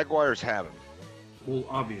 the Jaguars have him. Well,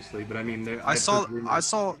 obviously, but I mean, I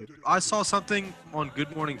saw something on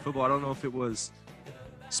Good Morning Football. I don't know if it was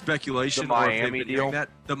speculation The or if they've Miami been deal? doing that.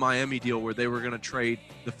 The Miami deal where they were going to trade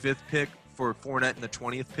the 5th pick for Fournette and the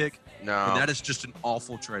 20th pick. No. And that is just an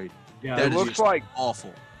awful trade. Yeah, That It is looks just like-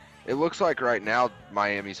 awful. It looks like right now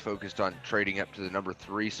Miami's focused on trading up to the number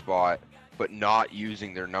 3 spot, but not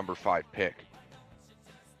using their number 5 pick.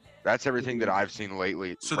 That's everything that I've seen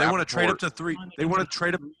lately. So they want to trade up Rappaport- to 3. They want to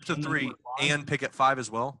trade up to 3 and pick at 5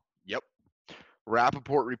 as well. Yep.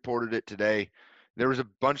 Rappaport reported it today. There was a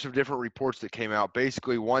bunch of different reports that came out.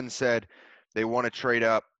 Basically, one said they want to trade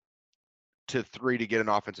up to 3 to get an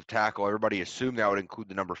offensive tackle. Everybody assumed that would include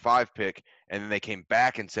the number 5 pick, and then they came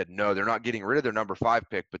back and said, no, they're not getting rid of their number 5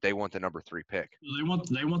 pick, but they want the number 3 pick. They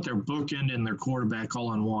want their bookend and their quarterback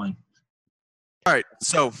all in one. All right,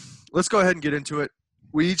 so let's go ahead and get into it.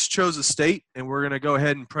 We each chose a state, and we're going to go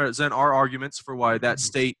ahead and present our arguments for why that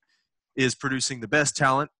state is producing the best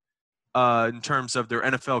talent in terms of their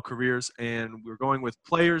NFL careers. And we're going with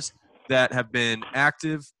players that have been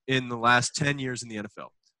active in the last 10 years in the NFL.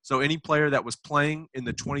 So any player that was playing in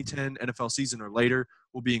the 2010 NFL season or later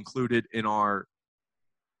will be included in our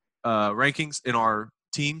rankings, in our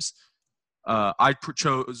teams. I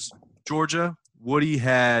chose Georgia. Woody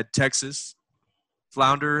had Texas.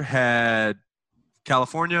 Flounder had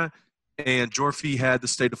California, and Jorfy had the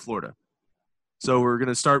state of Florida. So we're going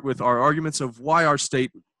to start with our arguments of why our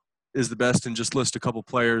state is the best and just list a couple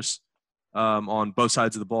players on both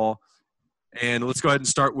sides of the ball. And let's go ahead and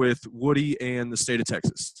start with Woody and the state of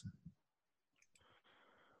Texas.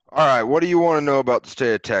 All right, what do you want to know about the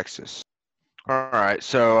state of Texas? All right,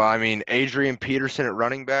 so, I mean, Adrian Peterson at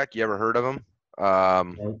running back, you ever heard of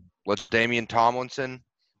him? Let's Damian Tomlinson,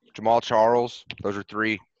 Jamal Charles. Those are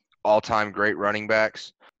 3 all-time great running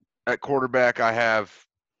backs. At quarterback, I have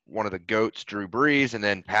one of the GOATs, Drew Brees, and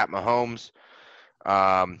then Pat Mahomes.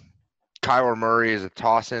 Kyler Murray is a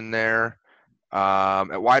toss in there.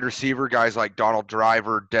 At wide receiver, guys like Donald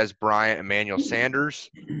Driver, Des Bryant, Emmanuel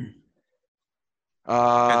Sanders.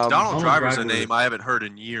 Donald Driver's a Driver. name I haven't heard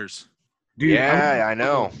in years. Dude, Yeah, I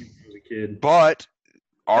know. As a kid. But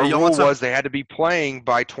our Hey, y'all rule want some- was they had to be playing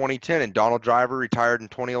by 2010, and Donald Driver retired in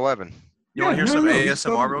 2011. You want to hear some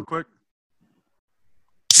ASMR real quick?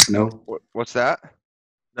 No. What's that?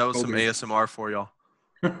 That was some Okay. ASMR for y'all.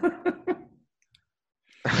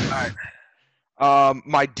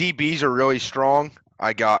 My DBs are really strong.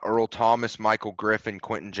 I got Earl Thomas, Michael Griffin,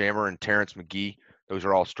 Quentin Jammer, and Terrence McGee. Those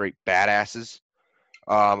are all straight badasses.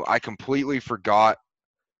 I completely forgot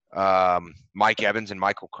Mike Evans and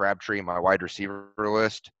Michael Crabtree in my wide receiver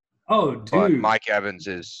list. Oh, But dude. Mike Evans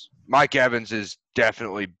is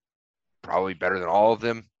definitely probably better than all of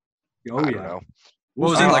them. Oh, I don't yeah. know.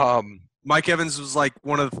 What was it like? Um, Mike Evans was like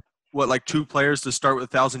one of like 2 players to start with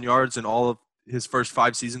 1,000 yards in all of his first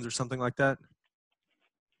 5 seasons or something like that.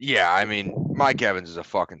 Yeah, I mean, Mike Evans is a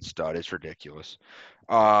fucking stud. It's ridiculous.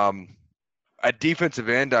 At defensive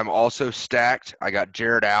end, I'm also stacked. I got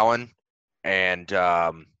Jared Allen and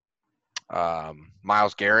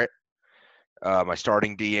Myles Garrett, my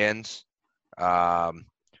starting DNs.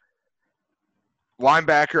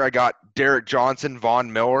 Linebacker, I got Derek Johnson,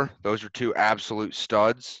 Von Miller. Those are 2 absolute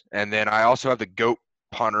studs. And then I also have the GOAT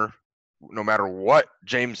punter. No matter what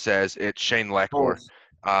James says, it's Shane Leckler.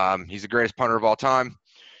 He's the greatest punter of all time.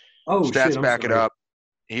 Oh, Stats shit, I'm back it sorry. up.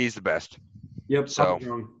 He's the best. Yep. So- I was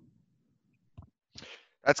wrong.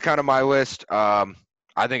 That's kind of my list. I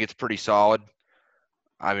think it's pretty solid.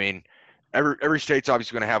 I mean, every state's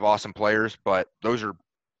obviously going to have awesome players, but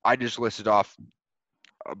I just listed off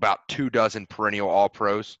about 24 perennial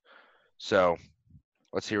All-Pros. So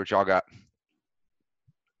let's hear what y'all got.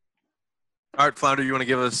 All right, Flounder, you want to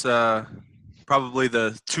give us probably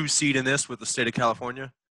the 2 seed in this with the state of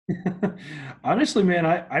California? Honestly, man,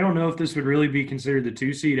 I don't know if this would really be considered the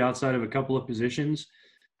 2 seed outside of a couple of positions.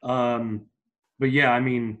 But yeah, I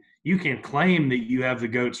mean, you can claim that you have the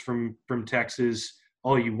GOATs from Texas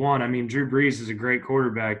all you want. I mean, Drew Brees is a great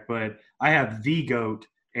quarterback, but I have the GOAT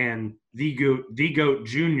and the GOAT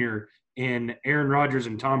Jr. in Aaron Rodgers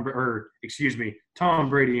and Tom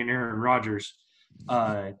Brady and Aaron Rodgers.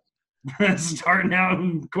 Starting out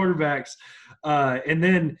in quarterbacks. And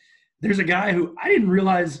then there's a guy who I didn't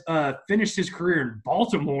realize finished his career in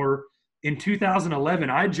Baltimore in 2011.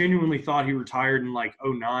 I genuinely thought he retired in like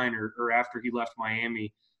 2009 or after he left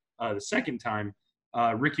Miami the second time.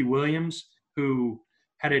 Ricky Williams, who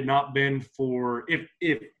had it not been for if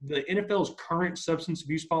the NFL's current substance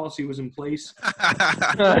abuse policy was in place,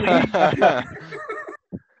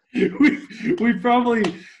 we probably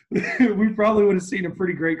would have seen a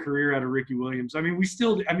pretty great career out of Ricky Williams. I mean, he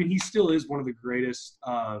still is one of the greatest,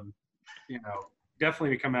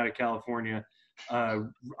 definitely to come out of California. I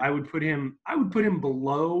would put him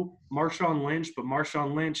below Marshawn Lynch, but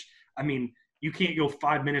Marshawn Lynch, I mean, you can't go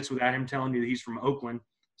 5 minutes without him telling you that he's from Oakland.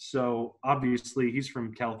 So obviously he's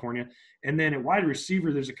from California. And then at wide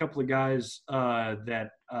receiver, there's a couple of guys that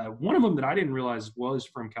one of them that I didn't realize was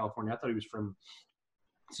from California. I thought he was from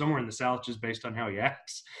somewhere in the South just based on how he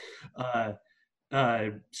acts.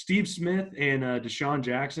 Steve Smith and Deshaun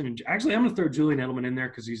Jackson. And actually, I'm going to throw Julian Edelman in there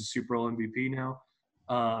because he's a Super Bowl MVP now.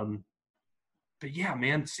 But yeah,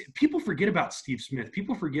 man, people forget about Steve Smith.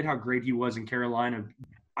 People forget how great he was in Carolina.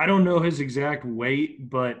 I don't know his exact weight,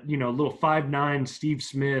 but, little 5'9" Steve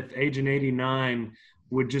Smith, agent 89,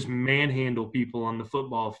 would just manhandle people on the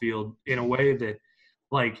football field in a way that,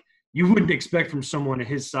 like, you wouldn't expect from someone of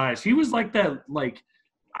his size. He was like that, like,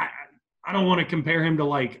 I don't want to compare him to,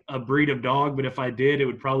 like, a breed of dog, but if I did, it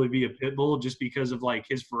would probably be a pit bull just because of, like,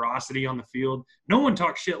 his ferocity on the field. No one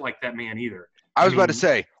talks shit like that man either. I was about to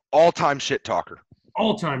say, all-time shit talker.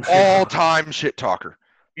 All-time shit talker.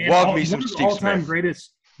 Love me some Steve Smith.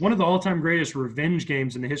 One of the all-time greatest revenge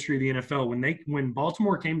games in the history of the NFL, when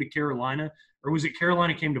Baltimore came to Carolina, or was it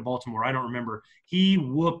Carolina came to Baltimore? I don't remember. He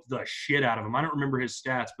whooped the shit out of him. I don't remember his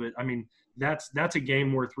stats, but, I mean, that's a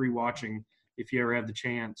game worth rewatching if you ever have the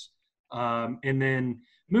chance. And then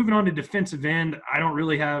moving on to defensive end, I don't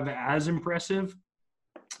really have as impressive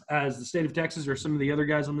as the state of Texas or some of the other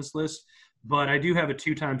guys on this list, but I do have a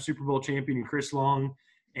 2-time Super Bowl champion in Chris Long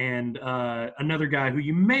and another guy who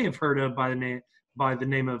you may have heard of by the name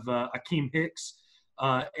of Akeem Hicks.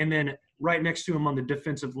 And then right next to him on the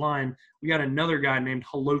defensive line, we got another guy named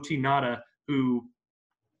Haloti Ngata, who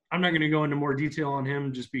I'm not going to go into more detail on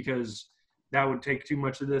him just because that would take too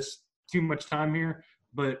much time here.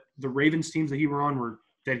 But the Ravens teams that he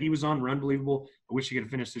was on were unbelievable. I wish he could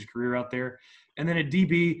have finished his career out there. And then at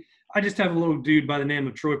DB, I just have a little dude by the name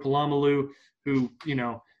of Troy Polamalu, who,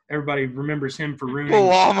 everybody remembers him for ruining.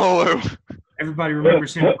 Polamalu. Everybody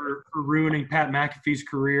remembers him for ruining Pat McAfee's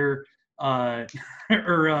career, not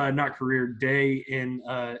career, day in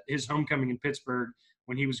his homecoming in Pittsburgh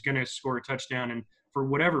when he was going to score a touchdown. And for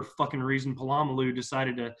whatever fucking reason, Polamalu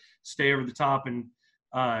decided to stay over the top and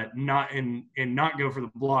not go for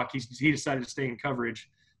the block. He decided to stay in coverage.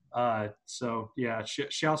 So yeah,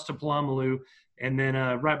 shouts to Polamalu. And then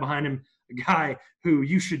right behind him, a guy who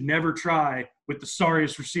you should never try with the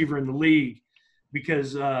sorriest receiver in the league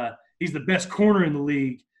because he's the best corner in the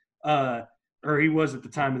league, or he was at the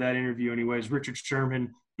time of that interview anyways, Richard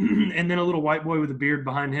Sherman. And then a little white boy with a beard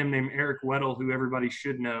behind him named Eric Weddle, who everybody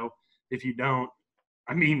should know. If you don't,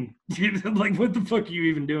 I mean, like, what the fuck are you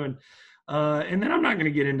even doing? And then I'm not going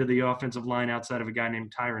to get into the offensive line outside of a guy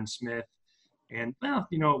named Tyron Smith. And, well,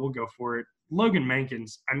 you know what? We'll go for it. Logan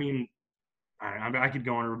Mankins, I mean, I could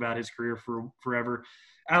go on about his career for forever.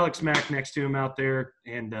 Alex Mack next to him out there,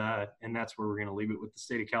 and that's where we're going to leave it with the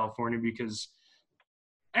state of California because,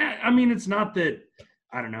 I mean, it's not that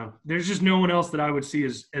 – I don't know. There's just no one else that I would see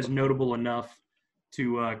as notable enough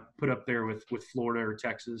to put up there with Florida or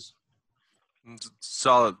Texas.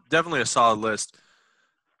 Solid. Definitely a solid list.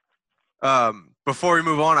 Before we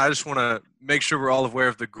move on, I just want to make sure we're all aware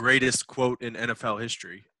of the greatest quote in NFL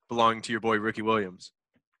history belonging to your boy Ricky Williams.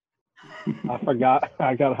 I forgot.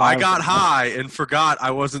 I got high. I got high and forgot I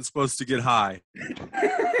wasn't supposed to get high.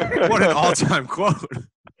 What an all-time quote.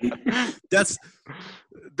 That's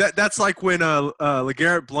like when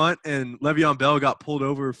LeGarrette Blount and Le'Veon Bell got pulled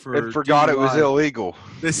over for and forgot it was illegal.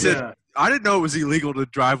 They said I didn't know it was illegal to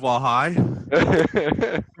drive while high. With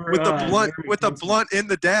the blunt in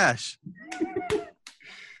the dash.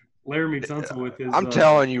 Laramie Tunsil with his. I'm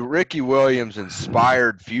telling you, Ricky Williams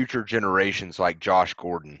inspired future generations like Josh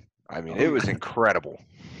Gordon. I mean, it was incredible.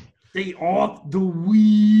 Stay off the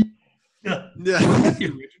weed. Yeah. Was that the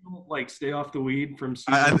original, like, stay off the weed from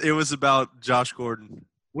Steve? It was about Josh Gordon.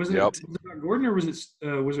 Was it about Gordon or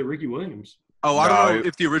was it Ricky Williams? Oh, I don't know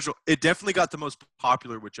if the original – it definitely got the most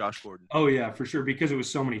popular with Josh Gordon. Oh, yeah, for sure, because it was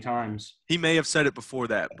so many times. He may have said it before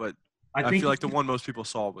that, but I feel like the one most people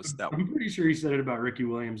saw was that one. I'm pretty sure he said it about Ricky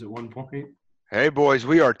Williams at one point. Hey, boys,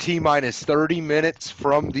 we are T-minus 30 minutes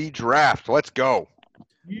from the draft. Let's go.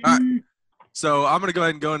 All right. So I'm going to go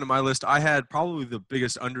ahead and go into my list. I had probably the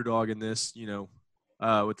biggest underdog in this,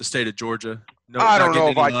 with the state of Georgia. I don't know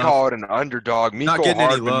if I'd call it an underdog. Mecole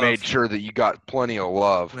Hardman made sure that you got plenty of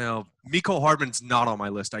love. Well, Mecole Hardman's not on my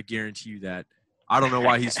list. I guarantee you that. I don't know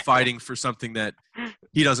why he's fighting for something that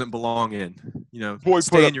he doesn't belong in. Boy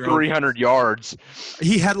put up 300 yards.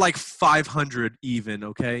 He had like 500 even,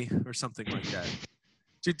 okay, or something like that.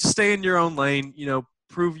 Dude, stay in your own lane.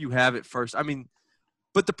 Prove you have it first. I mean,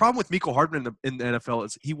 but the problem with Mecole Hardman in the NFL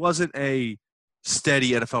is he wasn't a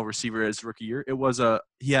steady NFL receiver his rookie year. It was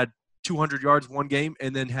he had 200 yards one game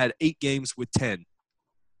and then had 8 games with 10.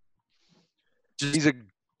 He's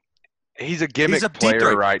a gimmick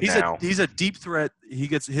player right now. He's a deep threat. He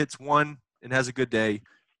hits one and has a good day.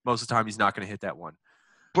 Most of the time, he's not going to hit that one.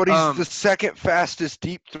 But he's the second fastest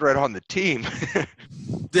deep threat on the team.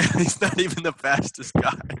 He's not even the fastest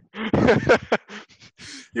guy.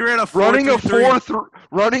 He ran a 4.33.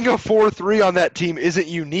 Running a 4.3 on that team isn't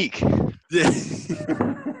unique. Yeah.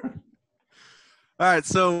 All right,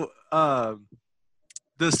 so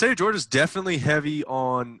the state of Georgia is definitely heavy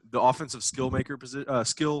on the offensive skill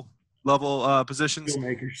level positions.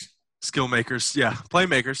 Skill makers, yeah,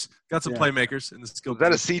 playmakers. Got some playmakers in the skill. Is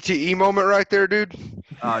that a CTE moment right there, dude?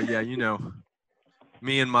 Yeah,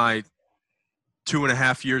 me and my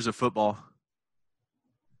 2.5 years of football.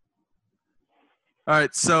 All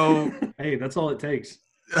right, so hey, that's all it takes.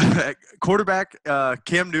 Quarterback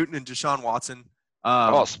Cam Newton and Deshaun Watson.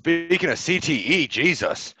 Speaking of CTE,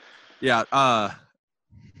 Jesus. Yeah,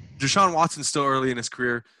 Deshaun Watson's still early in his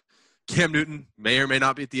career. Cam Newton may or may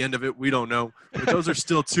not be at the end of it. We don't know. But those are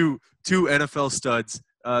still two NFL studs.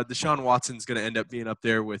 Deshaun Watson's going to end up being up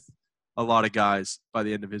there with a lot of guys by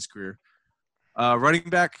the end of his career. Running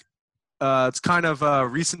back, it's kind of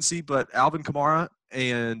recency, but Alvin Kamara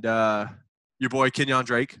and your boy Kenyon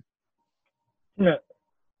Drake. Yeah.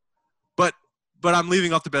 But I'm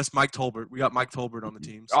leaving off the best, Mike Tolbert. We got Mike Tolbert on the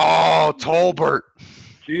team. So. Oh, Tolbert.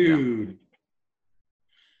 Dude.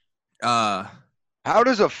 Yeah. How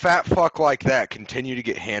does a fat fuck like that continue to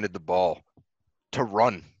get handed the ball to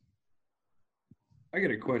run? I got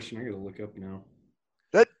a question. I got to look up now.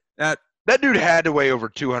 That dude had to weigh over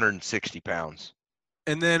 260 pounds.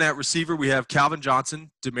 And then at receiver, we have Calvin Johnson,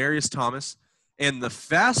 Demaryius Thomas, and the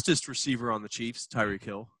fastest receiver on the Chiefs, Tyreek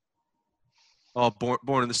Hill. All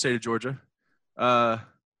born in the state of Georgia.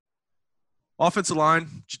 Offensive line,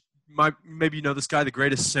 maybe you know this guy, the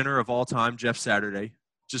greatest center of all time, Jeff Saturday.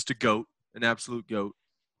 Just a GOAT, an absolute GOAT.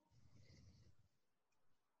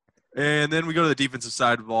 And then we go to the defensive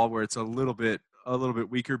side of the ball where it's a little bit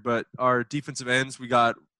weaker. But our defensive ends, we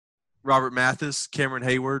got Robert Mathis, Cameron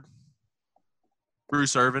Hayward,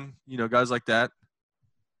 Bruce Irvin, guys like that.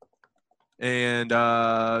 And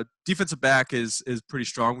defensive back is pretty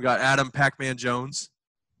strong. We got Adam Pac-Man Jones.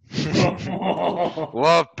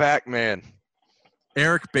 Love Pac-Man.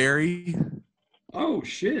 Eric Berry. Oh,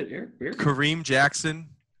 shit, Eric Berry. Kareem Jackson.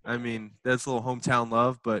 I mean, that's a little hometown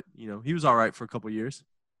love, but, he was all right for a couple years.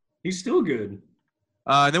 He's still good.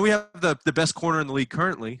 And then we have the best corner in the league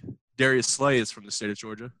currently. Darius Slay is from the state of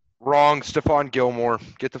Georgia. Wrong. Stephon Gilmore.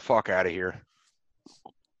 Get the fuck out of here.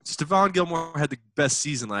 Stephon Gilmore had the best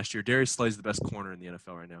season last year. Darius Slay is the best corner in the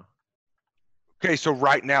NFL right now. Okay, so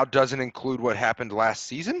right now doesn't include what happened last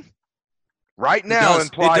season? Right now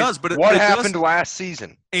implies it does, but what happened last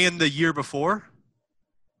season. And the year before?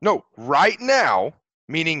 No, right now,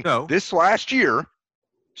 meaning this last year,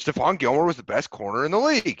 Stephon Gilmore was the best corner in the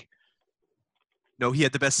league. No, he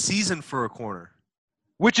had the best season for a corner.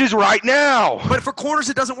 Which is right now. But for corners,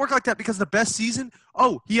 it doesn't work like that because the best season,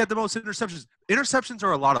 he had the most interceptions. Interceptions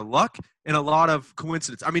are a lot of luck and a lot of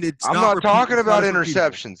coincidence. I mean, I'm not talking about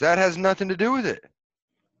interceptions. That has nothing to do with it.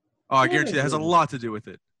 Oh, I guarantee that has a lot to do with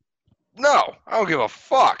it. No, I don't give a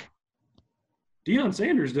fuck. Deion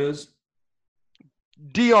Sanders does.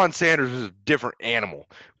 Deion Sanders is a different animal.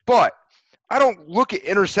 But I don't look at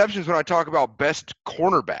interceptions when I talk about best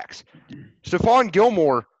cornerbacks. Stephon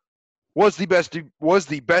Gilmore was the best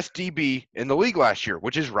DB in the league last year,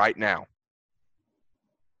 which is right now.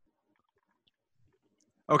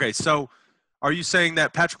 Okay, so are you saying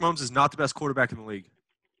that Patrick Mahomes is not the best quarterback in the league?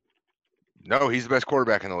 No, he's the best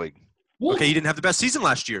quarterback in the league. Okay, he didn't have the best season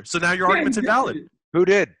last year, so now your argument's invalid. Who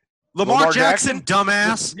did? Lamar Jackson,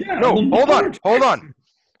 dumbass. Yeah, No, Lamar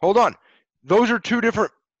hold on. Those are two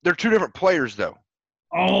different. They're two different players, though.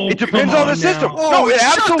 Oh, it depends on the system. No, it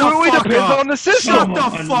absolutely depends on the system. Shut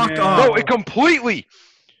the fuck up. No, it completely.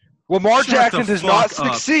 Lamar Jackson does not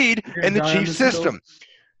succeed in the Chiefs system,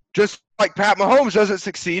 just like Pat Mahomes doesn't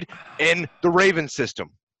succeed in the Ravens system.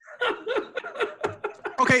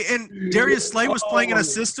 Okay, and Darius Slay was playing in a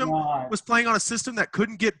system that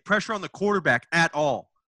couldn't get pressure on the quarterback at all.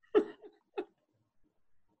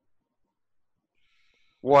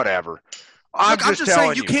 Whatever. I'm just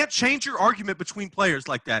saying you can't change your argument between players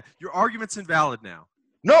like that. Your argument's invalid now.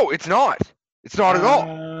 No, it's not. It's not at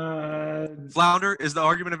all. Flounder, is the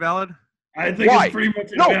argument invalid? I think it's pretty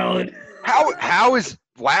much invalid. How is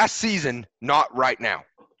last season not right now?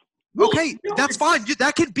 Okay, that's fine.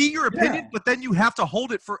 That can be your opinion, but then you have to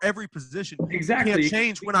hold it for every position. Exactly. You can't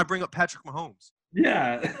change when I bring up Patrick Mahomes.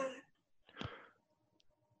 Yeah.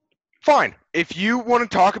 Fine. If you want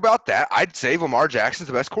to talk about that, I'd say Lamar Jackson's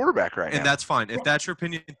the best quarterback right now. And that's fine. If that's your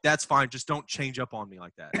opinion, that's fine. Just don't change up on me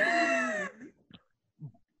like that.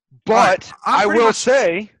 But I will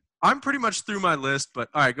say – I'm pretty much through my list, but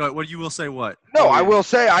all right, go ahead. What you will say what? No, I will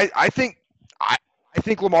say I think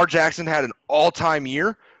Lamar Jackson had an all-time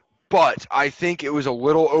year, but I think it was a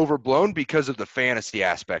little overblown because of the fantasy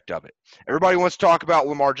aspect of it. Everybody wants to talk about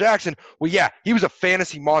Lamar Jackson. Well, yeah, he was a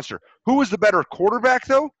fantasy monster. Who was the better quarterback,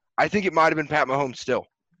 though? I think it might have been Pat Mahomes still.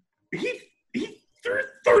 He threw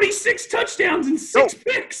 36 touchdowns and 6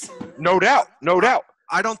 picks. No doubt.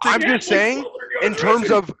 I don't think I'm just saying in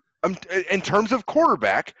terms of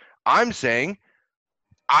quarterback, I'm saying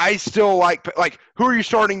I still like who are you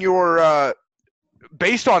starting your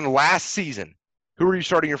based on last season, who are you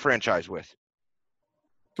starting your franchise with?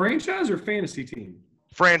 Franchise or fantasy team?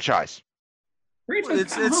 Franchise.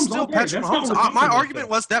 It's still Patrick Mahomes. My argument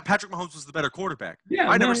was that Patrick Mahomes was the better quarterback. Yeah,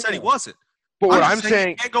 I never said he wasn't. But what I'm saying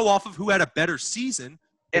you can't go off of who had a better season,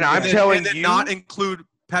 and I'm telling you, not include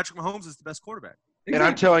Patrick Mahomes as the best quarterback. Exactly. And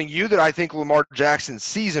I'm telling you that I think Lamar Jackson's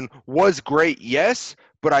season was great, yes,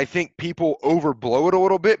 but I think people overblow it a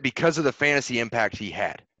little bit because of the fantasy impact he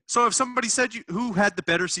had. So if somebody said who had the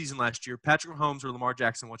better season last year, Patrick Mahomes or Lamar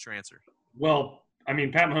Jackson, what's your answer? Well, I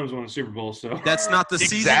mean, Pat Mahomes won the Super Bowl, so that's not the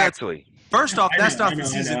season. Exactly. First off, that's not the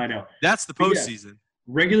season. I know. That's the postseason. Yeah.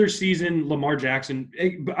 Regular season, Lamar Jackson.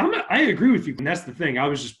 But I agree with you, and that's the thing. I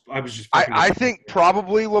was just. I think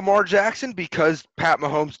probably Lamar Jackson because Pat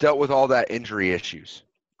Mahomes dealt with all that injury issues.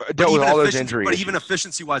 Dealt with all those injuries. But even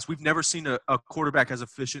efficiency-wise, we've never seen a quarterback as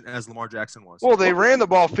efficient as Lamar Jackson was. Well, they ran the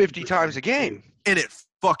ball 50 times a game. And it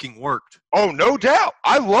fucking worked. Oh, no doubt.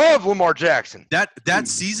 I love Lamar Jackson. That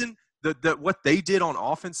season, what they did on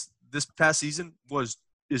offense this past season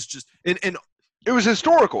is just and it was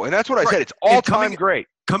historical, and that's what I said. It's all-time great.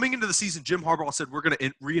 Coming into the season, Jim Harbaugh said, we're going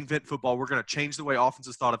to reinvent football. We're going to change the way offense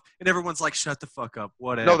is thought of. And everyone's like, shut the fuck up.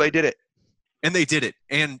 Whatever. No, they did it. And they did it.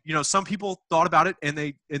 And, some people thought about it, and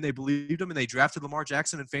they believed him, and they drafted Lamar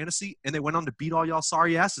Jackson in fantasy, and they went on to beat all y'all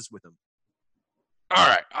sorry asses with him. All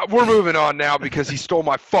right. We're moving on now because he stole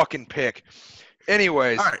my fucking pick.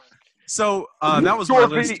 Anyways. All right. So that was my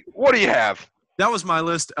list. What do you have? That was my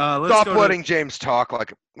list. Stop letting James talk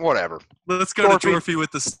like whatever. Let's go to Jorfy with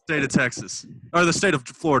the state of Texas. Or the state of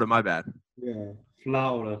Florida, my bad. Yeah,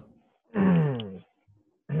 Florida.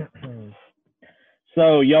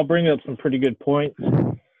 So y'all bring up some pretty good points.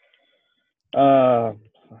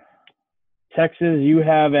 Texas, you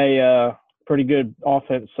have a pretty good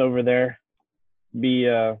offense over there. Be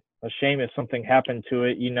a shame if something happened to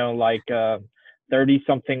it,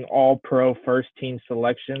 30-something all-pro first-team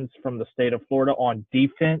selections from the state of Florida on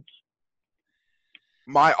defense.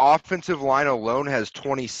 My offensive line alone has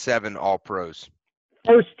 27 all-pros.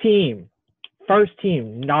 First team,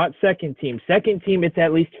 not second team. Second team, it's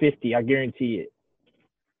at least 50, I guarantee it.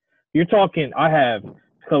 You're talking, I have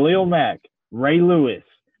Khalil Mack, Ray Lewis,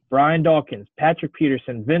 Brian Dawkins, Patrick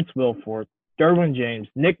Peterson, Vince Wilfork, Derwin James,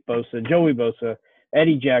 Nick Bosa, Joey Bosa,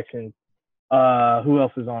 Eddie Jackson, who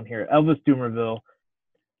else is on here? Elvis Dumerville,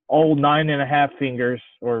 old 9.5 fingers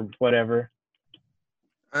or whatever.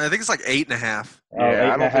 I think it's like 8.5.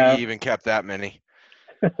 Yeah, I don't think he even kept that many.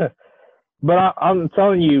 But I'm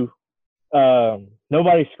telling you,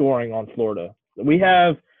 nobody's scoring on Florida. We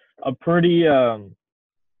have a pretty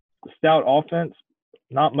stout offense,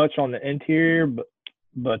 not much on the interior,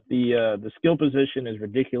 but the skill position is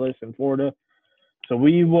ridiculous in Florida. So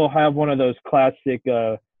we will have one of those classic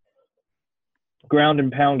ground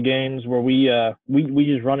and pound games where we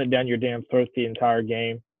just run it down your damn throat the entire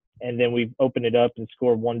game, and then we open it up and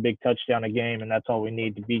score one big touchdown a game, and that's all we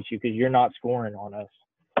need to beat you because you're not scoring on us.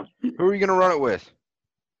 Who are you going to run it with?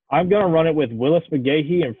 I'm going to run it with Willis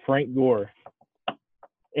McGahee and Frank Gore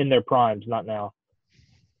in their primes, not now.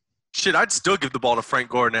 Shit, I'd still give the ball to Frank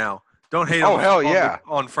Gore now. Don't hate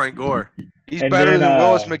on Frank Gore. He's better than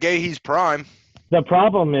Willis McGahee's prime. The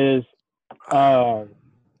problem is y'all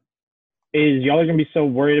are going to be so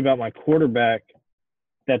worried about my quarterback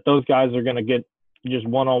that those guys are going to get just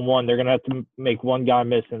one-on-one. They're going to have to make one guy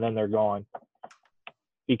miss, and then they're gone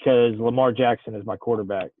because Lamar Jackson is my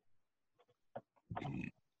quarterback.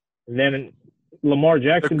 And then Lamar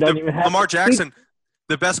Jackson doesn't even have – Lamar Jackson,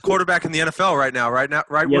 the best quarterback in the NFL right now, right,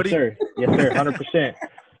 Woody? Yes, sir, 100%.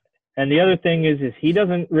 And the other thing is he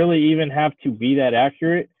doesn't really even have to be that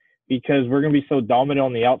accurate because we're going to be so dominant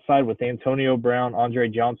on the outside with Antonio Brown, Andre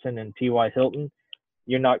Johnson, and T.Y. Hilton.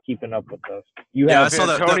 You're not keeping up with us. I saw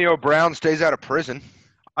that Antonio Brown stays out of prison.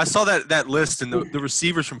 I saw that list and the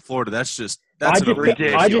receivers from Florida. That's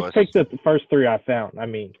ridiculous. I just picked the first three I found. I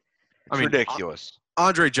mean, ridiculous.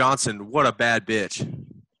 Andre Johnson, what a bad bitch.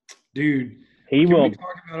 Dude. He will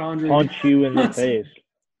punch you in the face.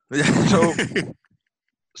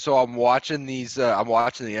 So I'm watching these. I'm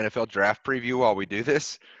watching the NFL draft preview while we do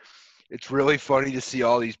this. It's really funny to see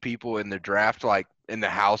all these people in the draft, like in the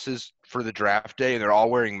houses for the draft day, and they're all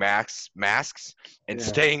wearing masks and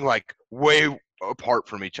staying like way apart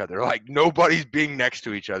from each other. Like nobody's being next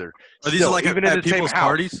to each other. Are these like even at people's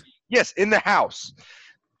parties? Yes, in the house.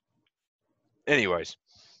 Anyways,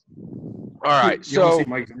 all right. So,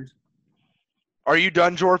 are you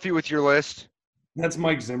done, Jorphy, with your list? That's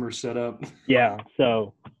Mike Zimmer's setup. Yeah.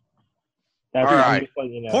 So. All right.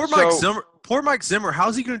 You know. Poor Mike Zimmer.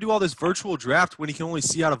 How's he going to do all this virtual draft when he can only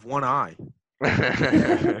see out of one eye?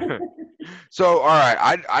 So, all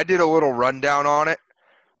right, I did a little rundown on it.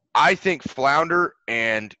 I think Flounder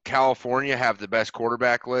and California have the best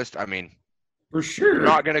quarterback list. I mean, for sure, you're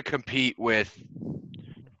not going to compete with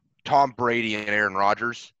Tom Brady and Aaron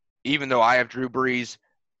Rodgers. Even though I have Drew Brees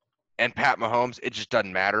and Pat Mahomes, it just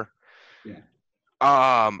doesn't matter. Yeah.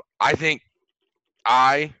 I think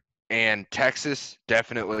I and Texas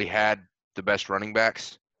definitely had the best running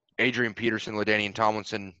backs. Adrian Peterson, LaDainian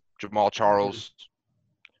Tomlinson, Jamal Charles.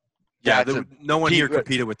 Yeah, no one here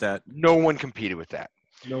competed with that. No one competed with that.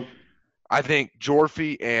 Nope. I think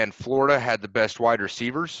Jorphy and Florida had the best wide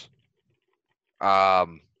receivers. I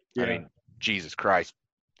mean, Jesus Christ.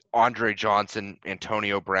 Andre Johnson,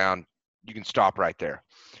 Antonio Brown, you can stop right there.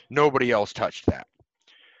 Nobody else touched that.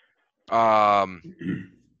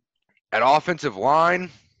 At offensive line,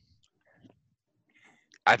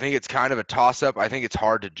 I think it's kind of a toss-up. I think it's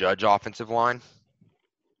hard to judge offensive line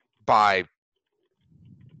by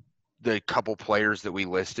the couple players that we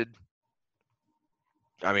listed.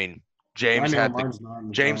 I mean, James had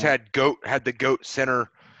the GOAT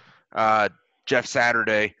center, Jeff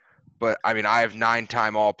Saturday, but I mean, I have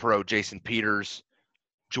 9-time All-Pro Jason Peters,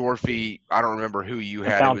 Jorphy. I don't remember who you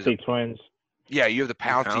had. Pouncey twins. Yeah, you have the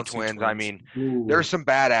Pouncey twins. I mean, there's some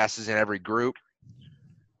badasses in every group.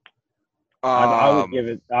 I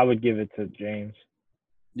would give it to James.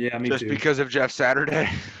 Yeah, me just too. Because of Jeff Saturday.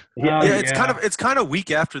 It's kind of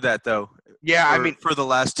weak after that though. Yeah, for the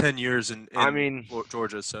last 10 years in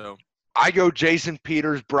Georgia. So I go Jason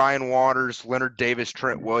Peters, Brian Waters, Leonard Davis,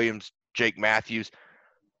 Trent Williams, Jake Matthews.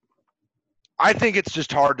 I think it's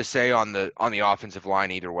just hard to say on the offensive line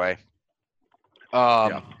either way.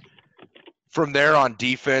 From there on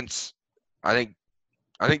defense, I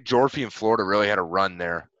think Jorphy and Florida really had a run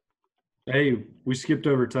there. Hey, we skipped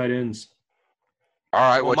over tight ends. All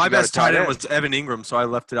right. Well, my best tight end was Evan Ingram, so I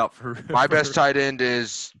left it out for. My best tight end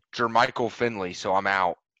is Jermichael Finley, so I'm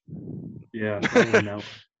out. Yeah.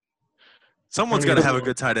 Someone's got to have a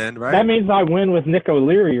good tight end, right? That means I win with Nick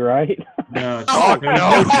O'Leary, right? No.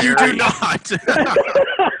 No, you do not.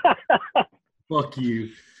 Fuck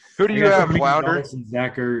you. Who do you have, Flounder?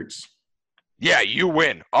 Zach Ertz. Yeah, you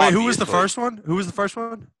win. Wait, who was the first one?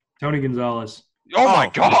 Tony Gonzalez. Oh my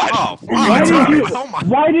God!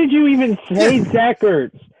 Why did you even say Zach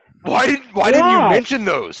Ertz? Why didn't you mention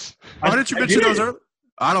those? Why didn't you mention those earlier?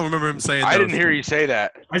 I don't remember him saying. I didn't hear you say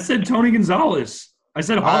that. I said Tony Gonzalez. I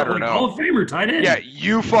said Hall of Famer tight end. Yeah,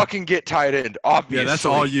 you fucking get tight end. Obviously. Yeah, that's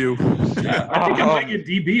all you. Yeah, I think I might get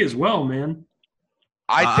DB as well, man.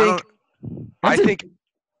 I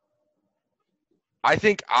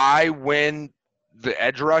think I win the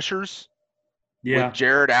edge rushers. Yeah. With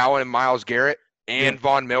Jared Allen and Myles Garrett and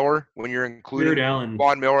Von Miller when you're including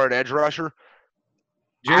Von Miller at edge rusher.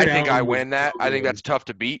 I think I Allen was win that. so I think good. that's tough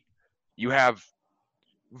to beat. You have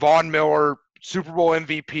Von Miller, Super Bowl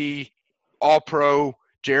MVP, All-Pro.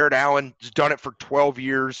 Jared Allen has done it for 12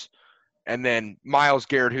 years. And then Myles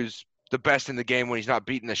Garrett, who's the best in the game when he's not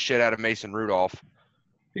beating the shit out of Mason Rudolph.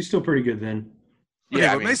 He's still pretty good then. Okay,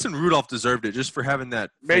 Yeah, but Mason Rudolph deserved it just for having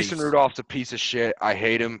that Mason face. Rudolph's a piece of shit. I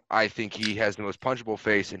hate him. I think he has the most punchable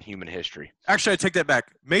face in human history. Actually, I take that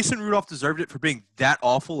back. Mason Rudolph deserved it for being that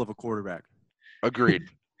awful of a quarterback. Agreed.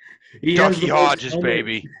 He has Ducky the most Hodges,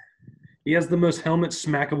 baby. He has the most helmet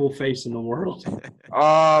smackable face in the world.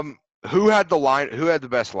 Who had the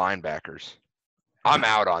best linebackers? I'm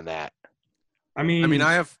out on that. I mean,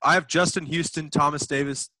 I have Justin Houston, Thomas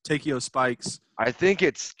Davis, Takeo Spikes. I think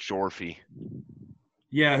it's Jorfy.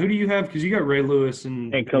 yeah. Who do you have? Because you got Ray Lewis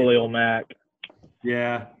and Khalil Mack.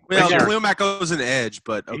 Yeah. Well, Sure. Khalil Mack goes an edge,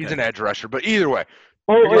 but okay. He's an edge rusher, but either way.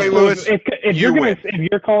 Oh, Ray so Lewis, if you win.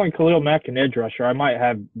 you're calling Khalil Mack an edge rusher, I might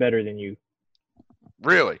have better than you.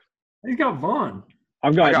 Really? He's got Vaughn.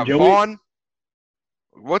 I've I got got Joey. Vaughn.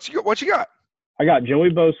 What you got? I got Joey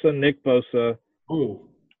Bosa, Nick Bosa. Oh,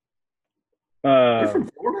 they're from Uh,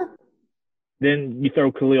 Florida. then you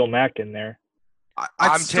throw Khalil Mack in there.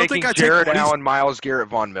 I'm still taking think I Jared take Woody's. Allen, Myles Garrett,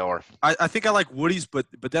 Von Miller. I think I like Woody's, but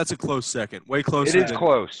that's a close second. Way closer It is than,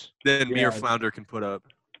 close. than me Yeah. or Flounder can put up.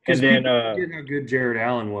 And then, Forget how good Jared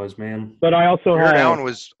Allen was, man. but I also Jared have Allen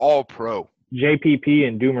was all pro. JPP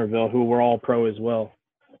and Doomerville, who were all pro as well.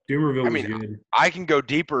 Doomerville I was mean, good. I can go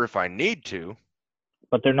deeper if I need to.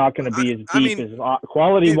 But they're not going to be as I deep mean, as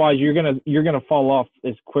quality wise. You're gonna fall off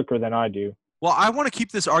as quicker than I do. Well, I want to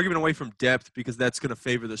keep this argument away from depth because that's going to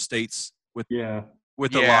favor the states with Yeah.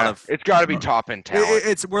 with Yeah, a lot of. it's got to be top end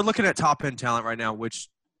talent. We're looking at top end talent right now, which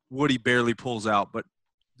Woody barely pulls out. But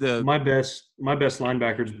My best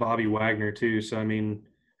linebacker is Bobby Wagner too. So I mean,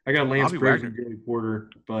 I got Lance Bobby Briggs Wagner. and Joey Porter,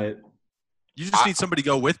 but you just need somebody to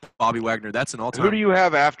go with Bobby Wagner. That's an all time. Who do you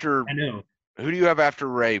have after? I know. Who do you have after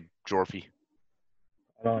Ray Jorfy?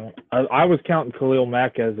 I don't know. I was counting Khalil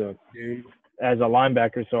Mack as a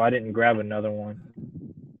linebacker, so I didn't grab another one.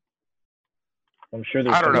 I'm sure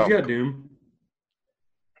there's. I don't know. Who's got Doom?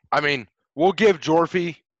 I mean, we'll give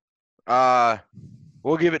Jorfy.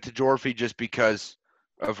 We'll give it to Jorfy just because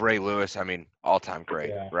of Ray Lewis. I mean, all-time great,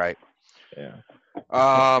 Yeah. right? Yeah.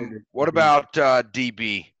 What about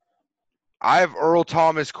DB? I have Earl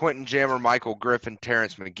Thomas, Quentin Jammer, Michael Griffin,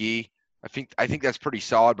 Terrence McGee. I think that's pretty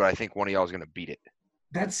solid, but I think one of y'all is going to beat it.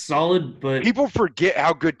 That's solid, but People forget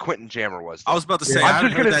how good Quentin Jammer was. I was about to say, Yeah. I I'm haven't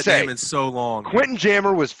just heard gonna that say, name in so long. Quentin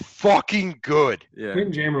Jammer was fucking good. Yeah.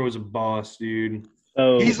 Quentin Jammer was a boss, dude.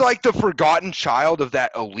 So He's like the forgotten child of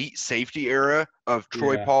that elite safety era of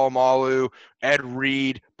Troy Yeah. Polamalu, Ed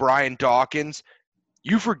Reed, Brian Dawkins.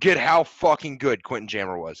 You forget how fucking good Quentin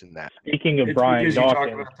Jammer was in that. speaking of It's Brian because you talk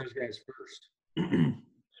Dawkins. about those guys first.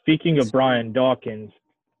 Speaking of Brian Dawkins,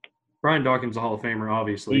 Brian Dawkins, a Hall of Famer,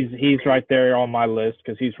 obviously. he's right there on my list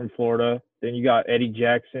because he's from Florida. Then you got Eddie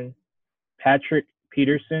Jackson, Patrick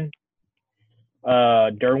Peterson,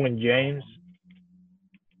 Derwin James.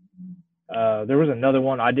 There was another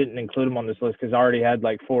one. I didn't include him on this list because I already had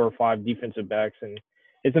like 4 or 5 defensive backs, and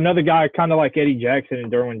it's another guy kind of like Eddie Jackson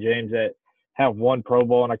and Derwin James that have one Pro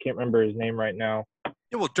Bowl, and I can't remember his name right now.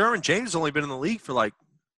 Yeah, well, Derwin James has only been in the league for like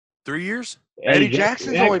 3 years. Eddie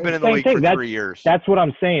Jackson's only been in the same league thing. for That's- 3 years. That's what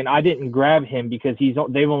I'm saying. I didn't grab him because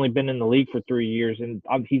they've only been in the league for 3 years, and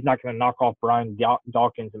he's not going to knock off Brian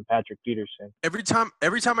Dawkins and Patrick Peterson. Every time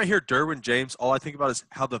I hear Derwin James, all I think about is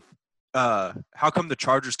how come the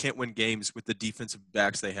Chargers can't win games with the defensive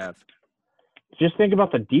backs they have. Just think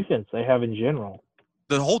about the defense they have in general.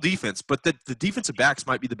 The whole defense, but the defensive backs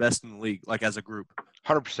might be the best in the league, like as a group.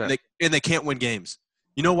 100%. And they can't win games.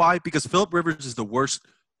 You know why? Because Phillip Rivers is the worst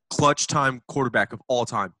clutch time quarterback of all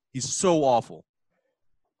time. He's so awful.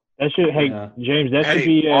 That should, Yeah. James, that should Hey,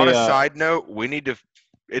 be on a side note,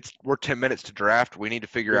 we're 10 minutes to draft. We need to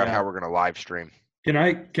figure out Yeah. how we're going to live stream. Can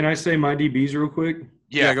I say my DBs real quick?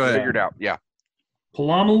 Yeah, go ahead. Figure it out. Yeah.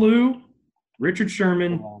 Polamalu, Richard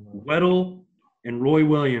Sherman, Weddle, and Roy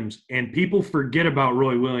Williams. And people forget about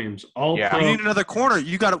Roy Williams. All Yeah. pro. You need another corner.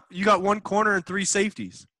 You got one corner and 3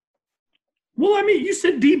 safeties. Well, I mean, you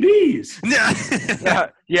said DBs.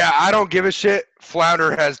 Yeah, I don't give a shit.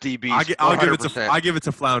 Flounder has DBs. I'll give 100%. it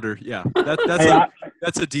to Flounder. Yeah,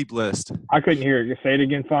 that's a deep list. I couldn't hear it. You say it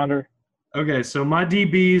again, Founder. Okay, so my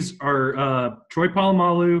DBs are Troy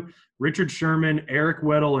Polamalu, Richard Sherman, Eric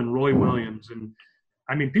Weddle, and Roy Williams. And,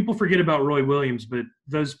 I mean, people forget about Roy Williams, but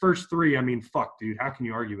those first 3, I mean, fuck, dude. How can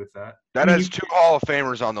you argue with that? That I mean, has 2 Hall of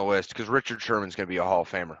Famers on the list because Richard Sherman's going to be a Hall of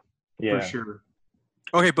Famer. Yeah. For sure.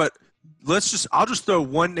 Okay, but I'll just throw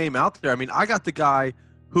one name out there. I mean, I got the guy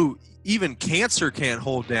who even cancer can't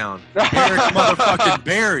hold down. Eric motherfucking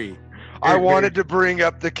Berry. I wanted to bring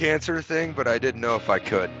up the cancer thing, but I didn't know if I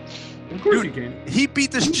could. Of course you can. He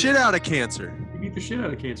beat the shit out of cancer. He beat the shit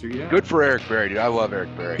out of cancer, yeah. Good for Eric Berry, dude. I love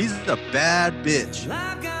Eric Berry. He's a bad bitch.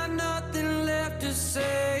 I've got nothing left to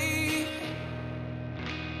say.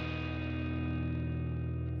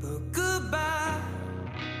 But goodbye.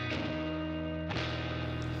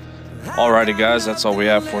 Alrighty, guys, that's all we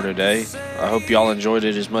have for today. I hope y'all enjoyed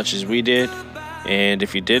it as much as we did. And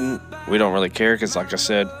if you didn't, we don't really care because, like I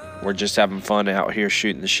said, we're just having fun out here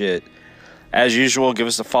shooting the shit. As usual, give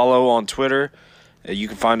us a follow on Twitter. You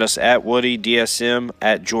can find us at WoodyDSM,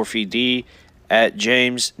 at JorfyD, at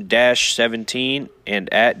James-17,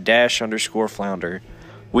 and at _Flounder.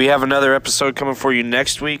 We have another episode coming for you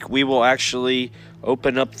next week. We will actually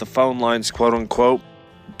open up the phone lines, quote-unquote.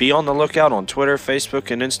 Be on the lookout on Twitter,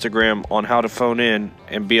 Facebook, and Instagram on how to phone in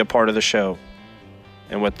and be a part of the show.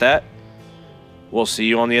 And with that, we'll see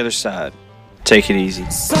you on the other side. Take it easy.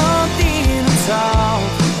 Something